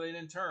up, so they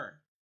didn't turn.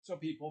 So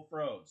people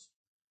froze.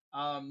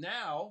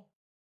 Now,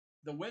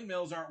 the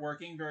windmills aren't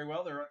working very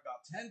well. They're at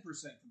about 10%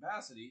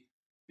 capacity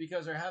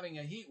because they're having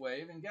a heat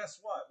wave. And guess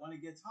what? When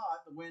it gets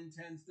hot, the wind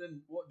tends to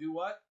do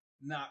what?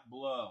 Not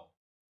blow.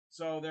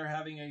 So they're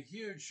having a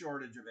huge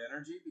shortage of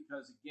energy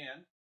because,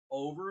 again,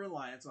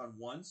 over-reliance on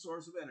one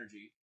source of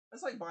energy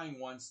That's like buying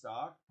one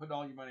stock, putting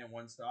all your money on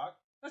one stock.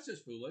 That's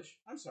just foolish.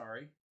 I'm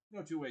sorry.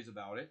 No two ways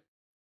about it.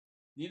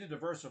 You need to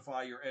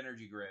diversify your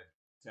energy grid,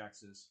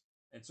 Texas.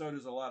 And so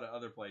does a lot of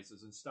other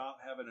places. And stop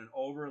having an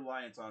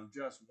over-reliance on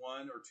just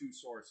one or two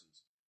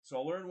sources.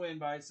 Solar and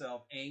wind by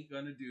itself ain't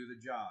going to do the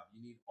job.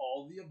 You need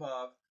all the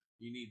above.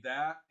 You need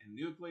that and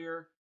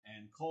nuclear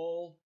and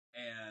coal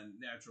and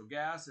natural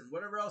gas and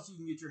whatever else you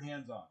can get your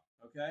hands on.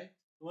 Okay?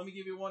 So let me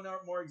give you one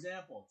more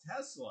example.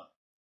 Tesla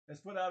has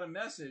put out a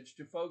message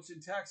to folks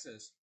in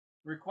Texas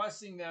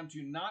requesting them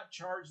to not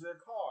charge their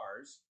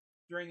cars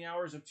during the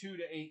hours of 2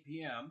 to 8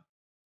 p.m.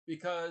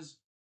 because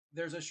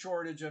there's a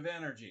shortage of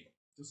energy.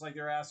 Just like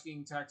they're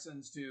asking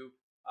Texans to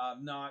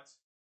not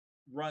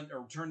run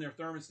or turn their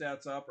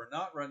thermostats up or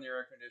not run their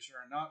air conditioner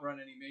or not run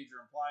any major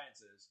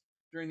appliances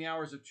during the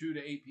hours of 2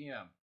 to 8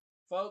 p.m.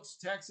 Folks,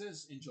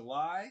 Texas in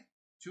July,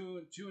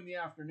 2 in the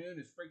afternoon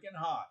is freaking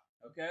hot,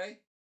 okay?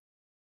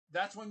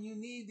 That's when you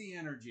need the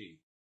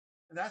energy.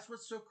 And that's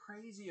what's so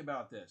crazy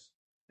about this.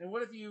 And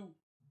what if you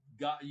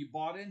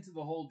bought into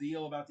the whole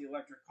deal about the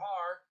electric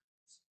car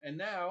and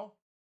now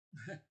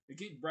they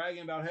keep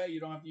bragging about, hey, you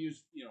don't have to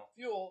use,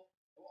 fuel.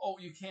 Oh,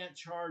 you can't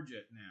charge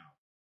it now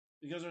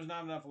because there's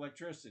not enough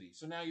electricity.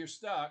 So now you're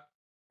stuck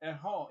at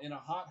home in a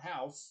hot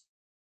house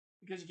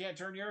because you can't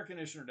turn your air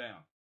conditioner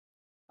down.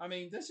 I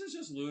mean, this is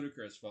just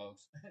ludicrous,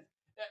 folks.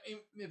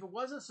 If it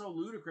wasn't so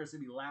ludicrous,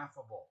 it'd be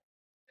laughable.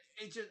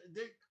 It just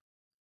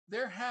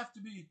there have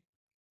to be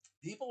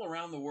people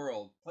around the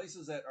world,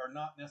 places that are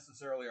not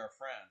necessarily our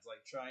friends,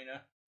 like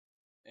China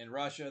and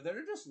Russia, that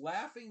are just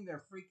laughing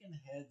their freaking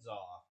heads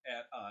off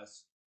at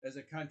us as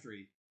a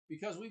country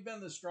because we've been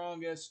the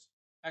strongest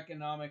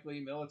economically,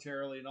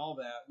 militarily, and all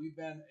that. We've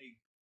been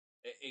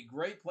a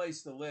great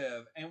place to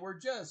live, and we're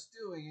just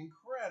doing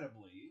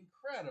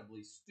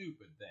incredibly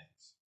stupid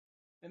things.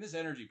 And this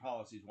energy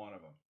policy is one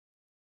of them.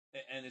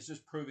 And it's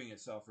just proving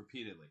itself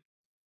repeatedly.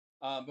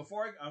 I'm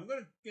going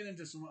to get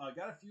into I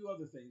got a few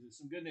other things and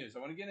some good news. I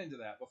want to get into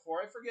that.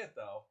 Before I forget,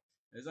 though,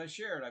 as I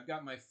shared, I've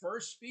got my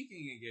first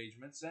speaking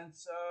engagement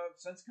since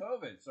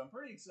COVID, so I'm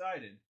pretty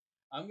excited.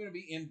 I'm going to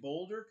be in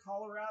Boulder,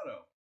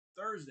 Colorado,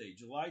 Thursday,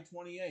 July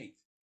 28th.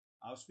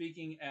 I'm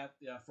speaking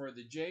for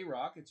the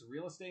J-Rock. It's a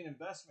real estate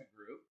investment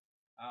group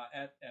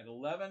at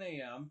 11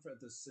 a.m. at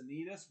the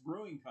Sanitas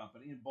Brewing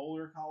Company in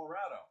Boulder,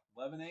 Colorado,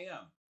 11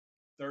 a.m.,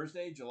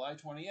 Thursday, July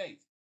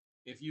 28th.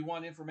 If you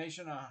want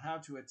information on how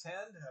to attend,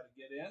 how to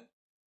get in,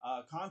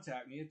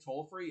 contact me at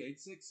toll-free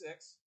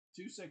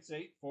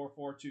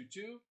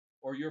 866-268-4422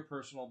 or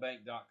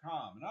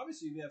yourpersonalbank.com. And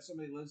obviously, if you have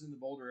somebody who lives in the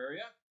Boulder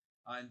area,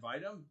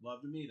 invite them.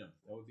 Love to meet them.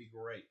 That would be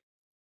great.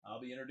 I'll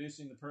be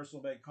introducing the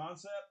personal bank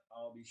concept.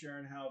 I'll be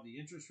sharing how the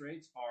interest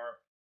rates are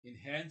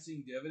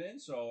enhancing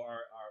dividends. So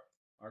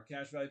our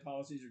cash value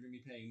policies are going to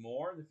be paying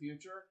more in the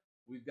future.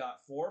 We've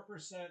got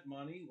 4%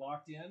 money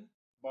locked in,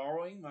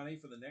 borrowing money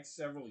for the next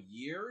several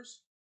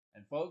years.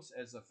 And folks,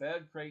 as the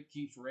Fed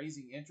keeps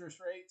raising interest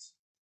rates,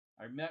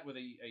 I met with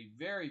a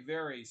very,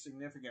 very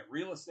significant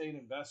real estate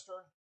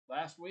investor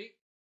last week.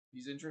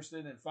 He's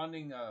interested in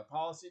funding a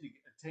policy to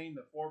attain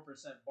the 4%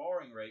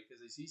 borrowing rate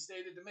because, as he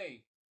stated to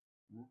me,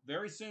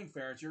 very soon,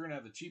 Ference, you're going to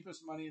have the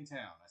cheapest money in town.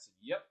 I said,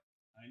 yep,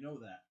 I know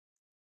that.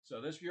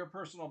 So this Your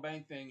Personal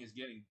Bank thing is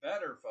getting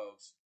better,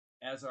 folks.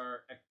 As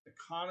our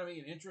economy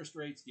and interest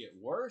rates get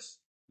worse,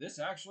 this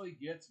actually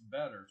gets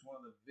better. It's one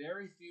of the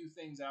very few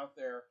things out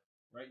there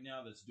right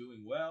now that's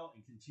doing well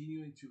and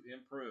continuing to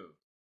improve.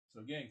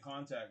 So again,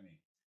 contact me.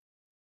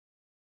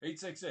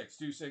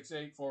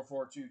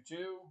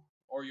 866-268-4422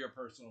 or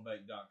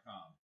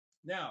yourpersonalbank.com.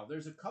 Now,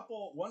 there's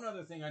one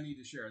other thing I need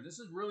to share. And this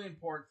is really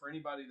important for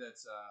anybody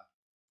that's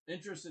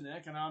interested in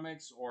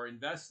economics or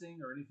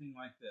investing or anything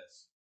like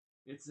this.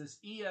 It's this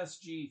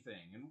ESG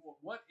thing. And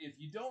what if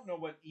you don't know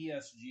what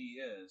ESG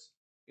is,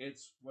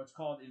 it's what's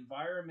called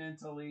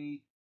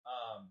environmentally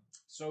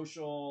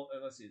social.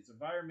 It's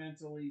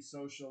environmentally,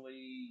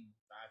 socially,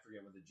 I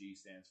forget what the G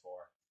stands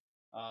for.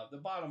 The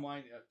bottom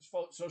line,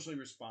 socially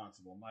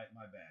responsible, my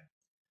bad.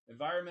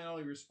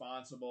 Environmentally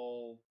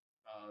responsible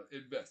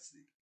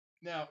investing.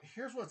 Now,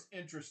 here's what's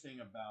interesting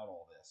about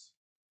all this.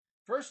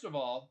 First of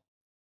all,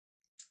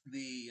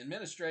 the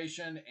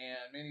administration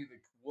and many of the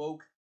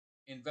woke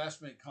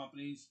investment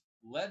companies,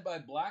 led by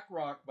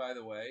BlackRock, by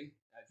the way,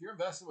 if you're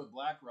invested with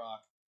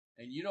BlackRock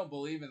and you don't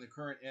believe in the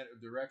current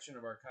direction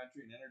of our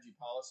country and energy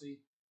policy,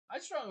 I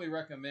strongly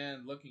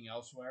recommend looking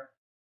elsewhere.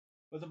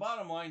 But the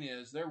bottom line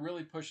is they're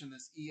really pushing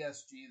this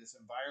ESG, this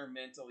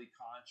environmentally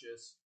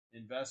conscious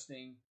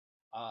investing,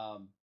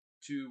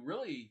 to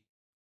really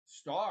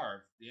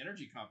starve the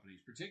energy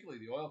companies, particularly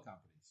the oil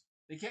companies.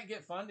 They can't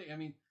get funding. I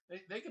mean,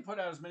 they can put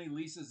out as many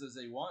leases as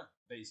they want,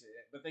 basically,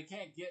 but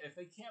if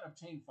they can't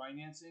obtain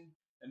financing,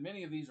 and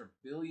many of these are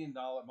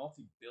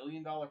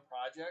multi-billion-dollar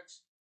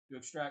projects to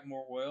extract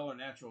more oil or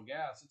natural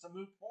gas, it's a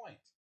moot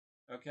point.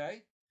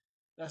 Okay?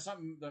 That's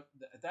something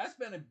that's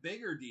been a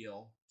bigger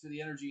deal to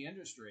the energy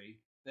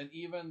industry than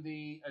even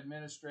the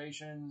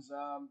administration's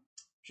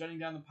shutting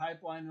down the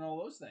pipeline and all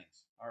those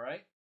things. All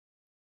right?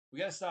 We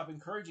got to stop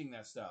encouraging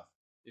that stuff.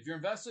 If you're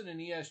invested in an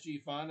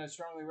ESG fund, I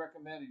strongly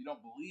recommend, if you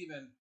don't believe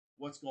in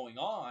what's going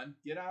on,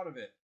 get out of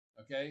it.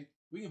 Okay?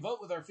 We can vote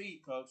with our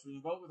feet, folks. We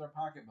can vote with our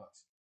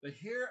pocketbooks. But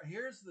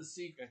here's the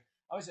secret.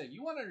 I always say, if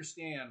you want to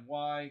understand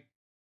why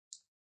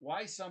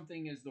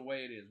something is the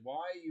way it is,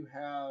 why you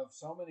have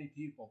so many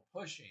people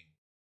pushing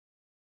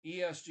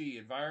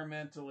ESG,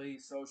 environmentally,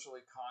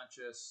 socially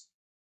conscious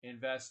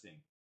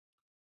investing.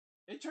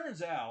 It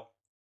turns out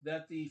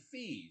that the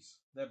fees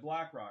that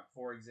BlackRock,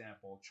 for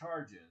example,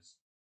 charges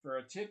for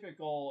a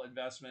typical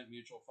investment,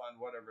 mutual fund,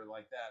 whatever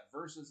like that,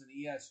 versus an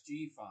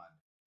ESG fund.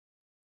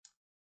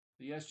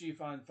 The ESG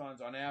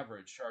funds on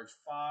average charge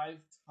 5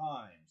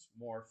 times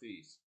more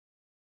fees.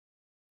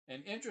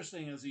 And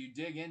interesting as you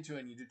dig into it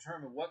and you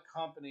determine what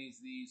companies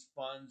these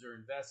funds are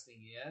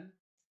investing in,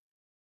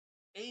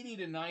 80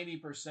 to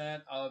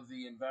 90% of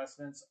the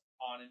investments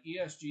on an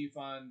ESG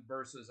fund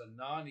versus a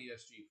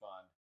non-ESG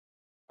fund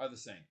are the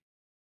same.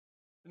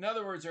 In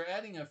other words, they're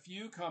adding a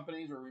few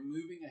companies or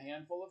removing a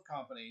handful of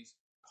companies,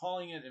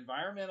 calling it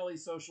environmentally,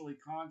 socially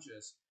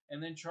conscious,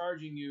 and then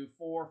charging you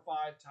 4 or 5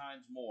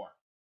 times more.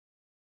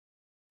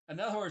 In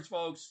other words,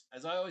 folks,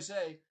 as I always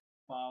say,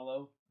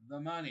 follow the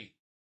money.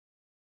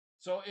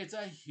 So it's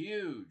a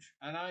huge,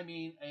 and I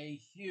mean a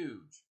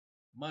huge,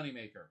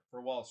 moneymaker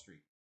for Wall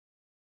Street.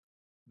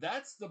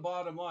 That's the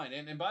bottom line.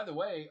 And by the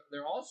way,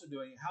 they're also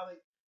doing how they,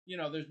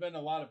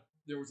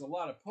 there was a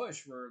lot of push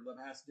for the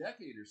past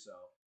decade or so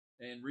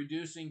in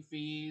reducing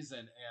fees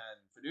and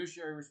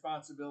fiduciary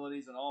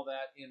responsibilities and all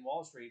that in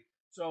Wall Street.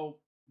 So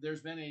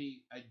there's been a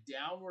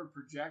downward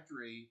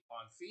trajectory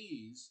on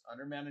fees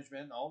under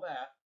management and all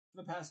that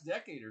for the past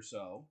decade or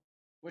so,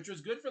 which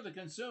was good for the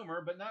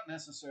consumer, but not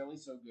necessarily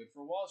so good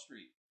for Wall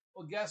Street.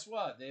 Well, guess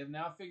what? They have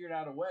now figured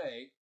out a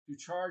way to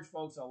charge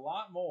folks a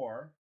lot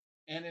more.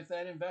 And if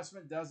that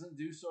investment doesn't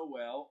do so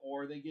well,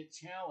 or they get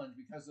challenged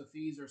because the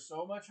fees are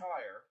so much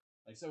higher,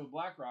 like I said with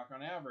BlackRock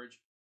on average,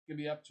 it can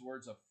be up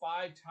towards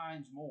 5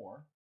 times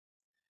more.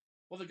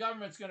 Well, the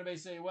government's going to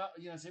say,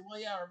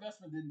 yeah, our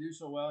investment didn't do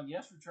so well, and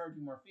yes, we're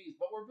charging more fees,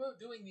 but we're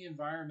doing the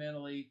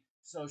environmentally,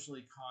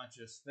 socially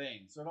conscious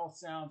thing. So it all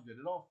sounds good.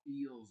 It all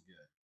feels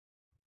good.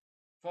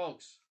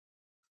 Folks,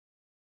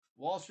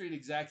 Wall Street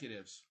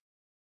executives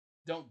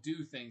don't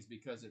do things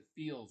because it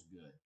feels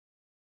good.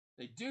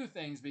 They do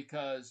things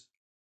because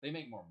they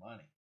make more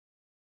money.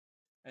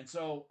 And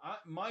so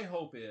my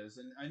hope is,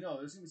 and I know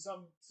there's going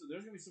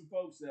to be some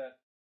folks that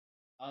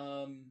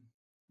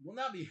will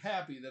not be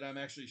happy that I'm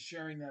actually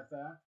sharing that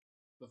fact.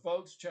 But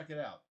folks, check it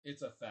out.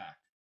 It's a fact.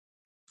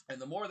 And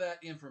the more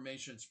that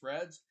information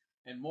spreads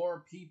and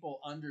more people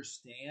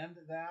understand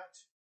that,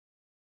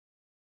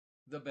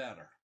 the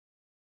better.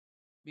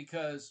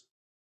 Because,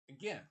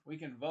 again, we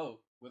can vote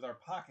with our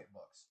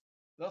pocketbooks.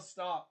 They'll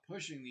stop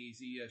pushing these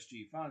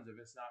ESG funds if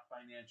it's not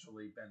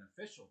financially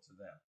beneficial to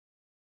them.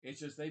 It's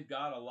just they've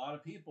got a lot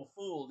of people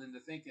fooled into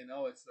thinking,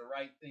 oh, it's the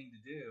right thing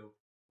to do.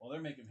 Well,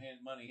 they're making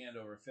money hand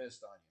over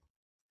fist on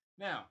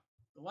you. Now,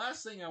 the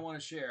last thing I want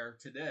to share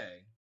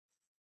today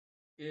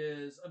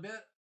is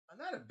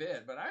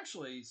but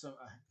actually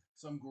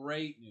some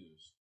great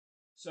news.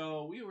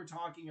 So we were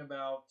talking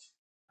about,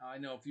 I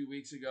know a few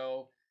weeks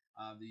ago,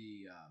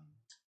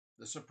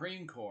 the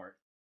Supreme Court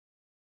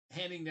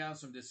handing down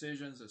some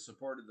decisions that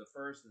supported the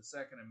First and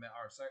Second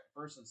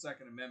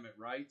Amendment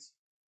rights.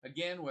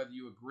 Again, whether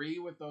you agree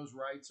with those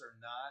rights or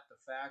not, the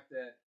fact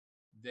that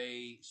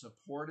they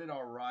supported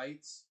our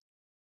rights,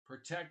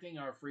 protecting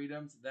our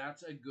freedoms,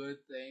 that's a good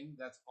thing.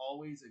 That's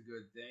always a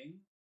good thing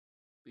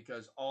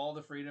because all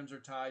the freedoms are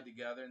tied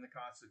together in the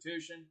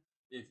Constitution.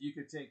 If you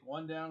could take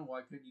one down,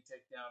 why couldn't you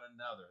take down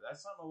another?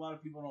 That's something a lot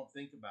of people don't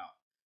think about.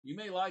 You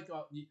may like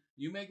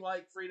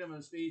freedom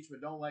of speech,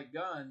 but don't like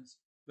guns.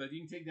 But if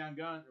you can take down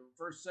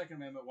First, Second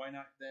Amendment, why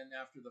not then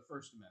after the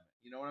First Amendment?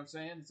 You know what I'm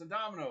saying? It's a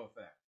domino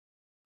effect.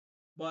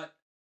 But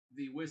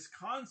the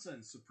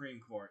Wisconsin Supreme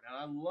Court, and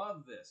I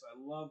love this,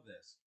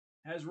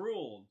 has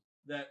ruled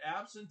that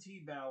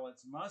absentee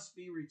ballots must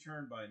be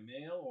returned by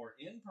mail or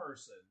in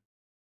person,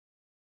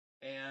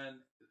 and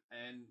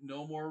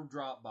no more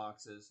drop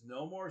boxes,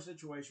 no more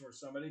situation where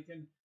somebody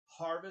can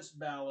harvest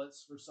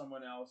ballots for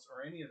someone else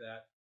or any of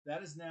that.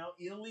 That is now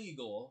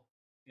illegal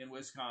in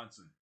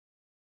Wisconsin.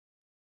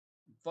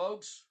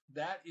 Folks,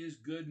 that is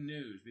good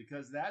news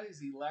because that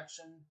is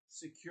election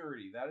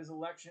security. That is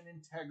election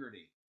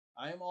integrity.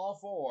 I am all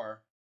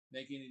for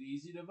making it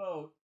easy to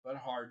vote, but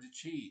hard to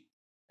cheat.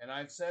 And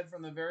I've said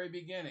from the very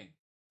beginning,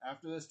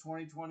 after this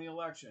 2020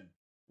 election,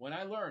 when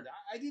I learned,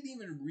 I didn't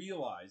even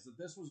realize that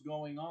this was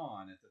going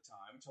on at the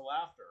time until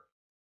after,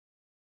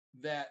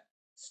 that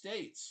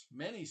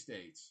many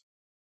states,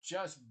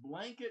 just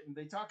blanket, and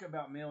they talk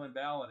about mail-in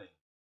balloting.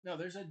 No,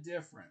 there's a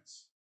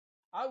difference.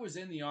 I was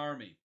in the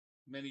Army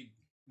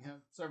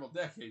several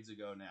decades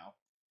ago now,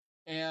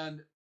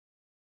 and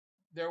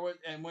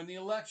when the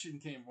election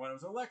came, when it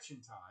was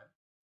election time,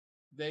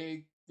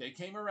 they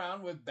came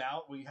around with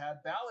we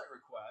had ballot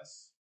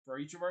requests for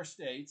each of our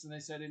states, and they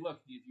said, hey,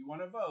 look, if you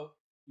want to vote,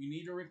 you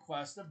need to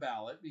request a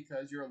ballot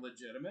because you're a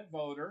legitimate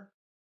voter,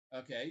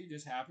 Okay, you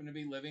just happen to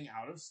be living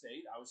out of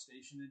state. I was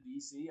stationed in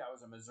D.C. I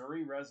was a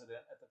Missouri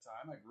resident at the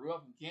time. I grew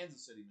up in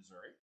Kansas City,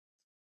 Missouri.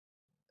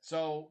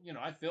 So,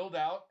 I filled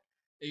out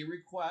a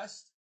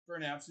request for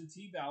an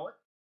absentee ballot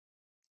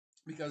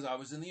because I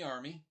was in the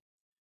Army.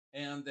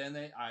 And then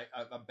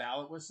a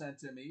ballot was sent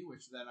to me,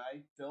 which then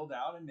I filled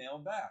out and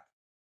mailed back.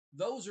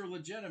 Those are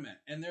legitimate,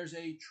 and there's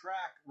a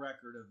track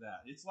record of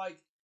that. It's like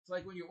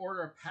when you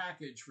order a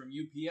package from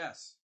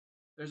UPS.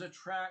 There's a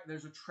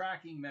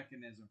tracking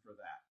mechanism for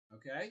that,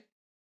 okay?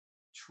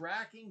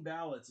 Tracking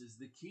ballots is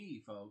the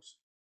key, folks.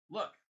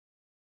 Look,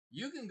 if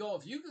you can go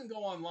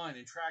online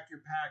and track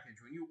your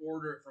package when you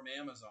order it from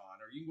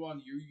Amazon, or you can go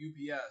on your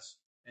UPS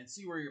and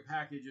see where your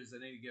package is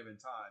at any given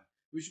time.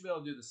 We should be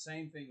able to do the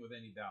same thing with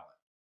any ballot.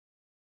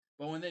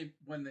 But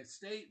when the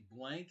state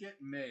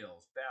blanket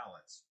mails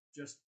ballots,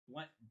 just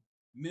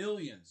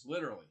millions,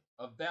 literally,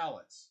 of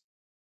ballots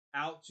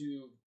out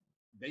to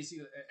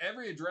basically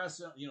every address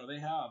they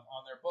have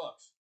on their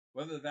books,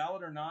 whether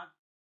valid or not,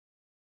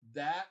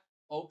 that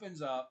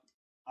opens up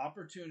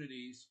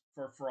opportunities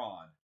for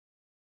fraud.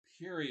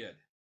 Period.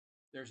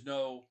 There's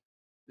no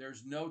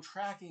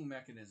tracking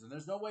mechanism.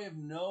 There's no way of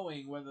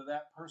knowing whether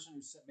that person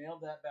who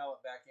mailed that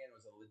ballot back in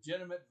was a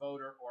legitimate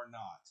voter or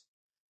not.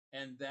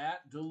 And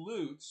that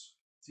dilutes,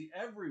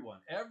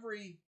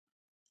 every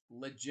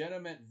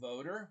legitimate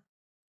voter,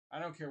 I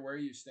don't care where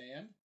you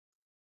stand,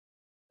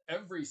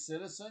 every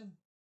citizen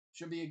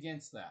should be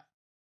against that.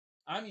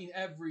 I mean,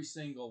 every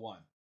single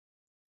one.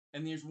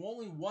 And there's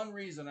only one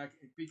reason,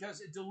 because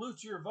it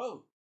dilutes your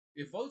vote.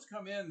 If votes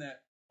come in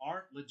that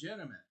aren't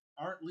legitimate,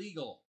 aren't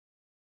legal,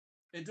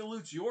 it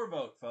dilutes your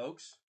vote,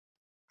 folks.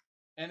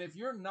 And if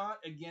you're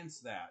not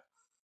against that,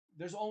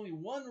 there's only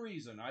one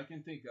reason I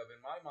can think of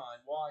in my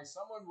mind why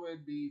someone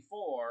would be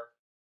for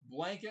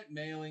blanket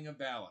mailing of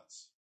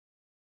ballots.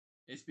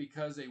 It's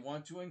because they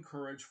want to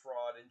encourage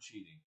fraud and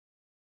cheating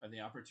and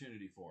the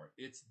opportunity for it.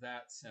 It's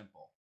that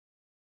simple.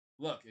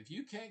 Look, if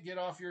you can't get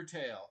off your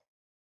tail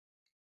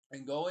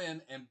and go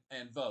in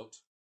and vote,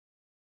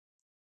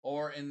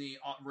 or in the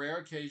rare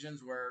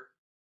occasions where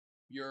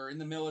you're in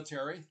the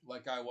military,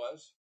 like I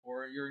was,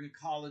 or you're a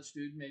college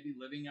student, maybe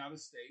living out of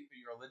state, but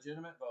you're a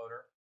legitimate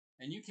voter,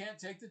 and you can't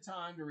take the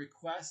time to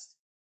request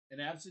an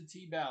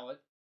absentee ballot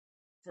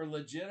for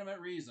legitimate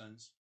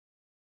reasons,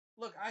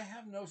 look, I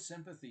have no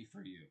sympathy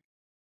for you.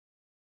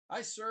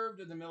 I served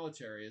in the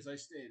military, as I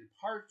stated,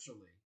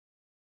 partially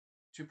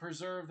to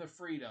preserve the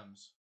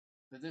freedoms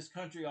that this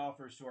country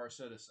offers to our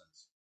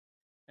citizens.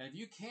 And if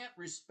you can't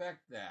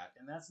respect that,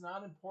 and that's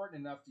not important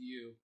enough to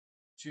you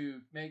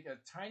to make a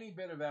tiny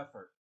bit of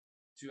effort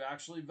to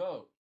actually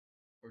vote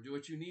or do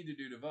what you need to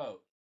do to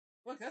vote,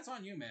 look, that's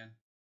on you, man.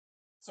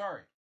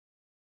 Sorry.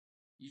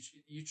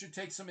 You should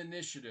take some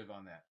initiative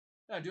on that.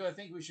 Now, do I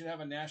think we should have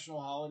a national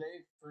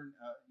holiday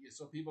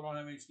so people don't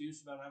have an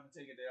excuse about having to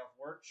take a day off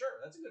work? Sure,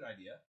 that's a good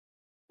idea.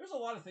 There's a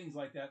lot of things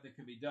like that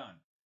could be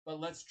done. But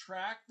let's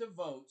track the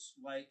votes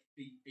like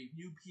a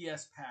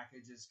UPS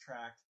package is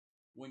tracked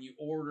when you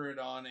order it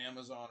on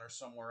Amazon or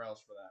somewhere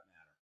else for that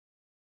matter.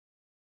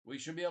 We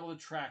should be able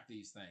to track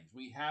these things.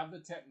 We have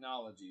the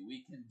technology.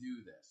 We can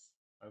do this,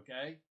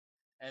 okay?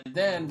 And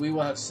then we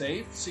will have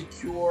safe,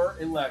 secure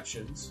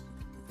elections,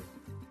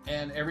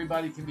 and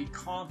everybody can be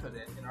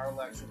confident in our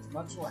elections,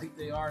 much like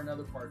they are in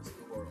other parts of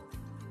the world.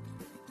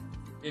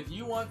 If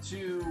you want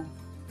to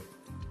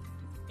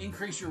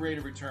increase your rate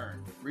of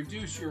return,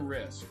 reduce your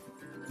risk,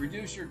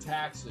 reduce your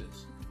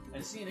taxes,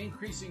 and see an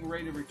increasing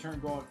rate of return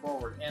going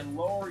forward, and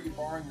lower your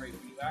borrowing rate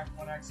when you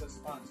want to access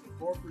funds to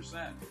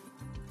 4%,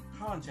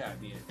 contact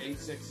me at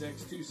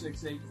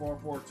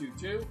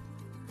 866-268-4422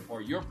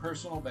 or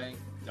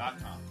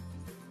yourpersonalbank.com.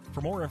 For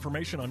more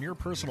information on Your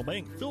Personal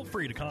Bank, feel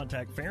free to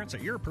contact Ference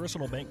at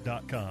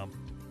yourpersonalbank.com.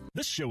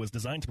 This show is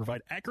designed to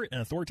provide accurate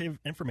and authoritative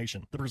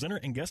information. The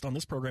presenter and guest on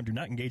this program do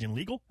not engage in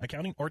legal,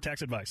 accounting, or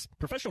tax advice.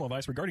 Professional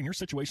advice regarding your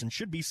situation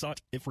should be sought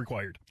if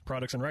required.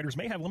 Products and riders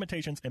may have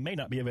limitations and may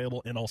not be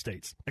available in all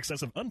states.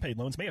 Excessive unpaid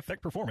loans may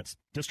affect performance.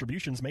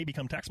 Distributions may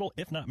become taxable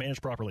if not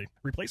managed properly.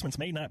 Replacements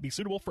may not be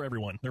suitable for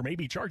everyone. There may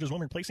be charges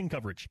when replacing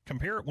coverage.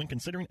 Compare when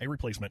considering a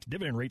replacement.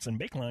 Dividend rates and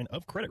baseline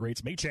of credit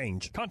rates may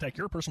change. Contact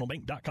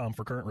yourpersonalbank.com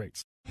for current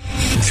rates.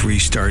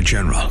 3-star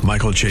General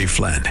Michael J.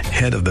 Flynn,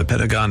 head of the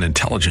Pentagon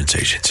Intelligence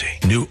Agency,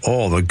 knew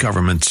all the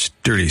government's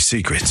dirty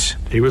secrets.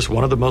 He was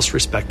one of the most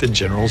respected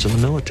generals in the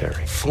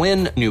military.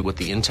 Flynn knew what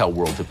the intel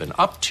world had been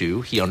up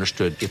to. He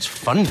understood its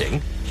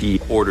funding.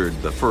 He ordered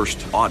the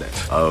first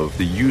audit of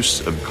the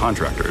use of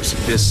contractors.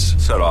 This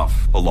set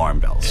off alarm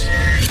bells.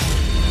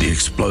 The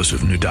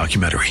explosive new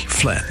documentary,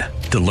 Flynn,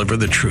 Deliver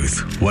the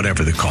Truth,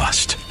 Whatever the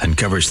Cost,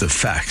 uncovers the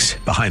facts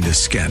behind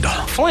this scandal.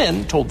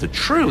 Flynn told the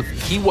truth.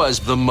 He was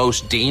the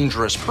most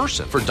dangerous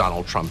person for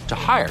Donald Trump to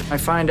hire. I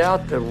find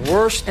out the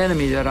worst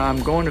enemy that I'm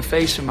going to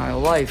face in my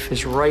life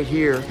is right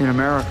here in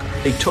America.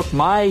 They took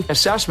my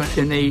assessment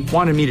and they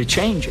wanted me to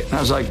change it. And I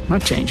was like, I'm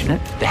not changing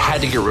it. They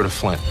had to get rid of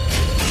Flynn.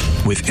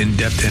 With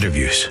in-depth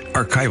interviews,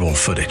 archival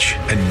footage,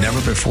 and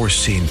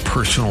never-before-seen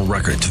personal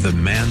records of the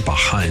man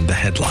behind the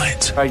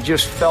headlines. I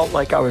just felt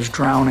like I was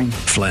drowning.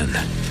 Flynn,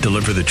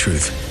 deliver the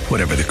truth,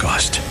 whatever the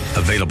cost.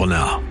 Available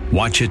now.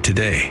 Watch it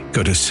today.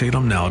 Go to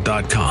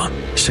salemnow.com.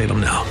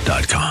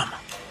 salemnow.com.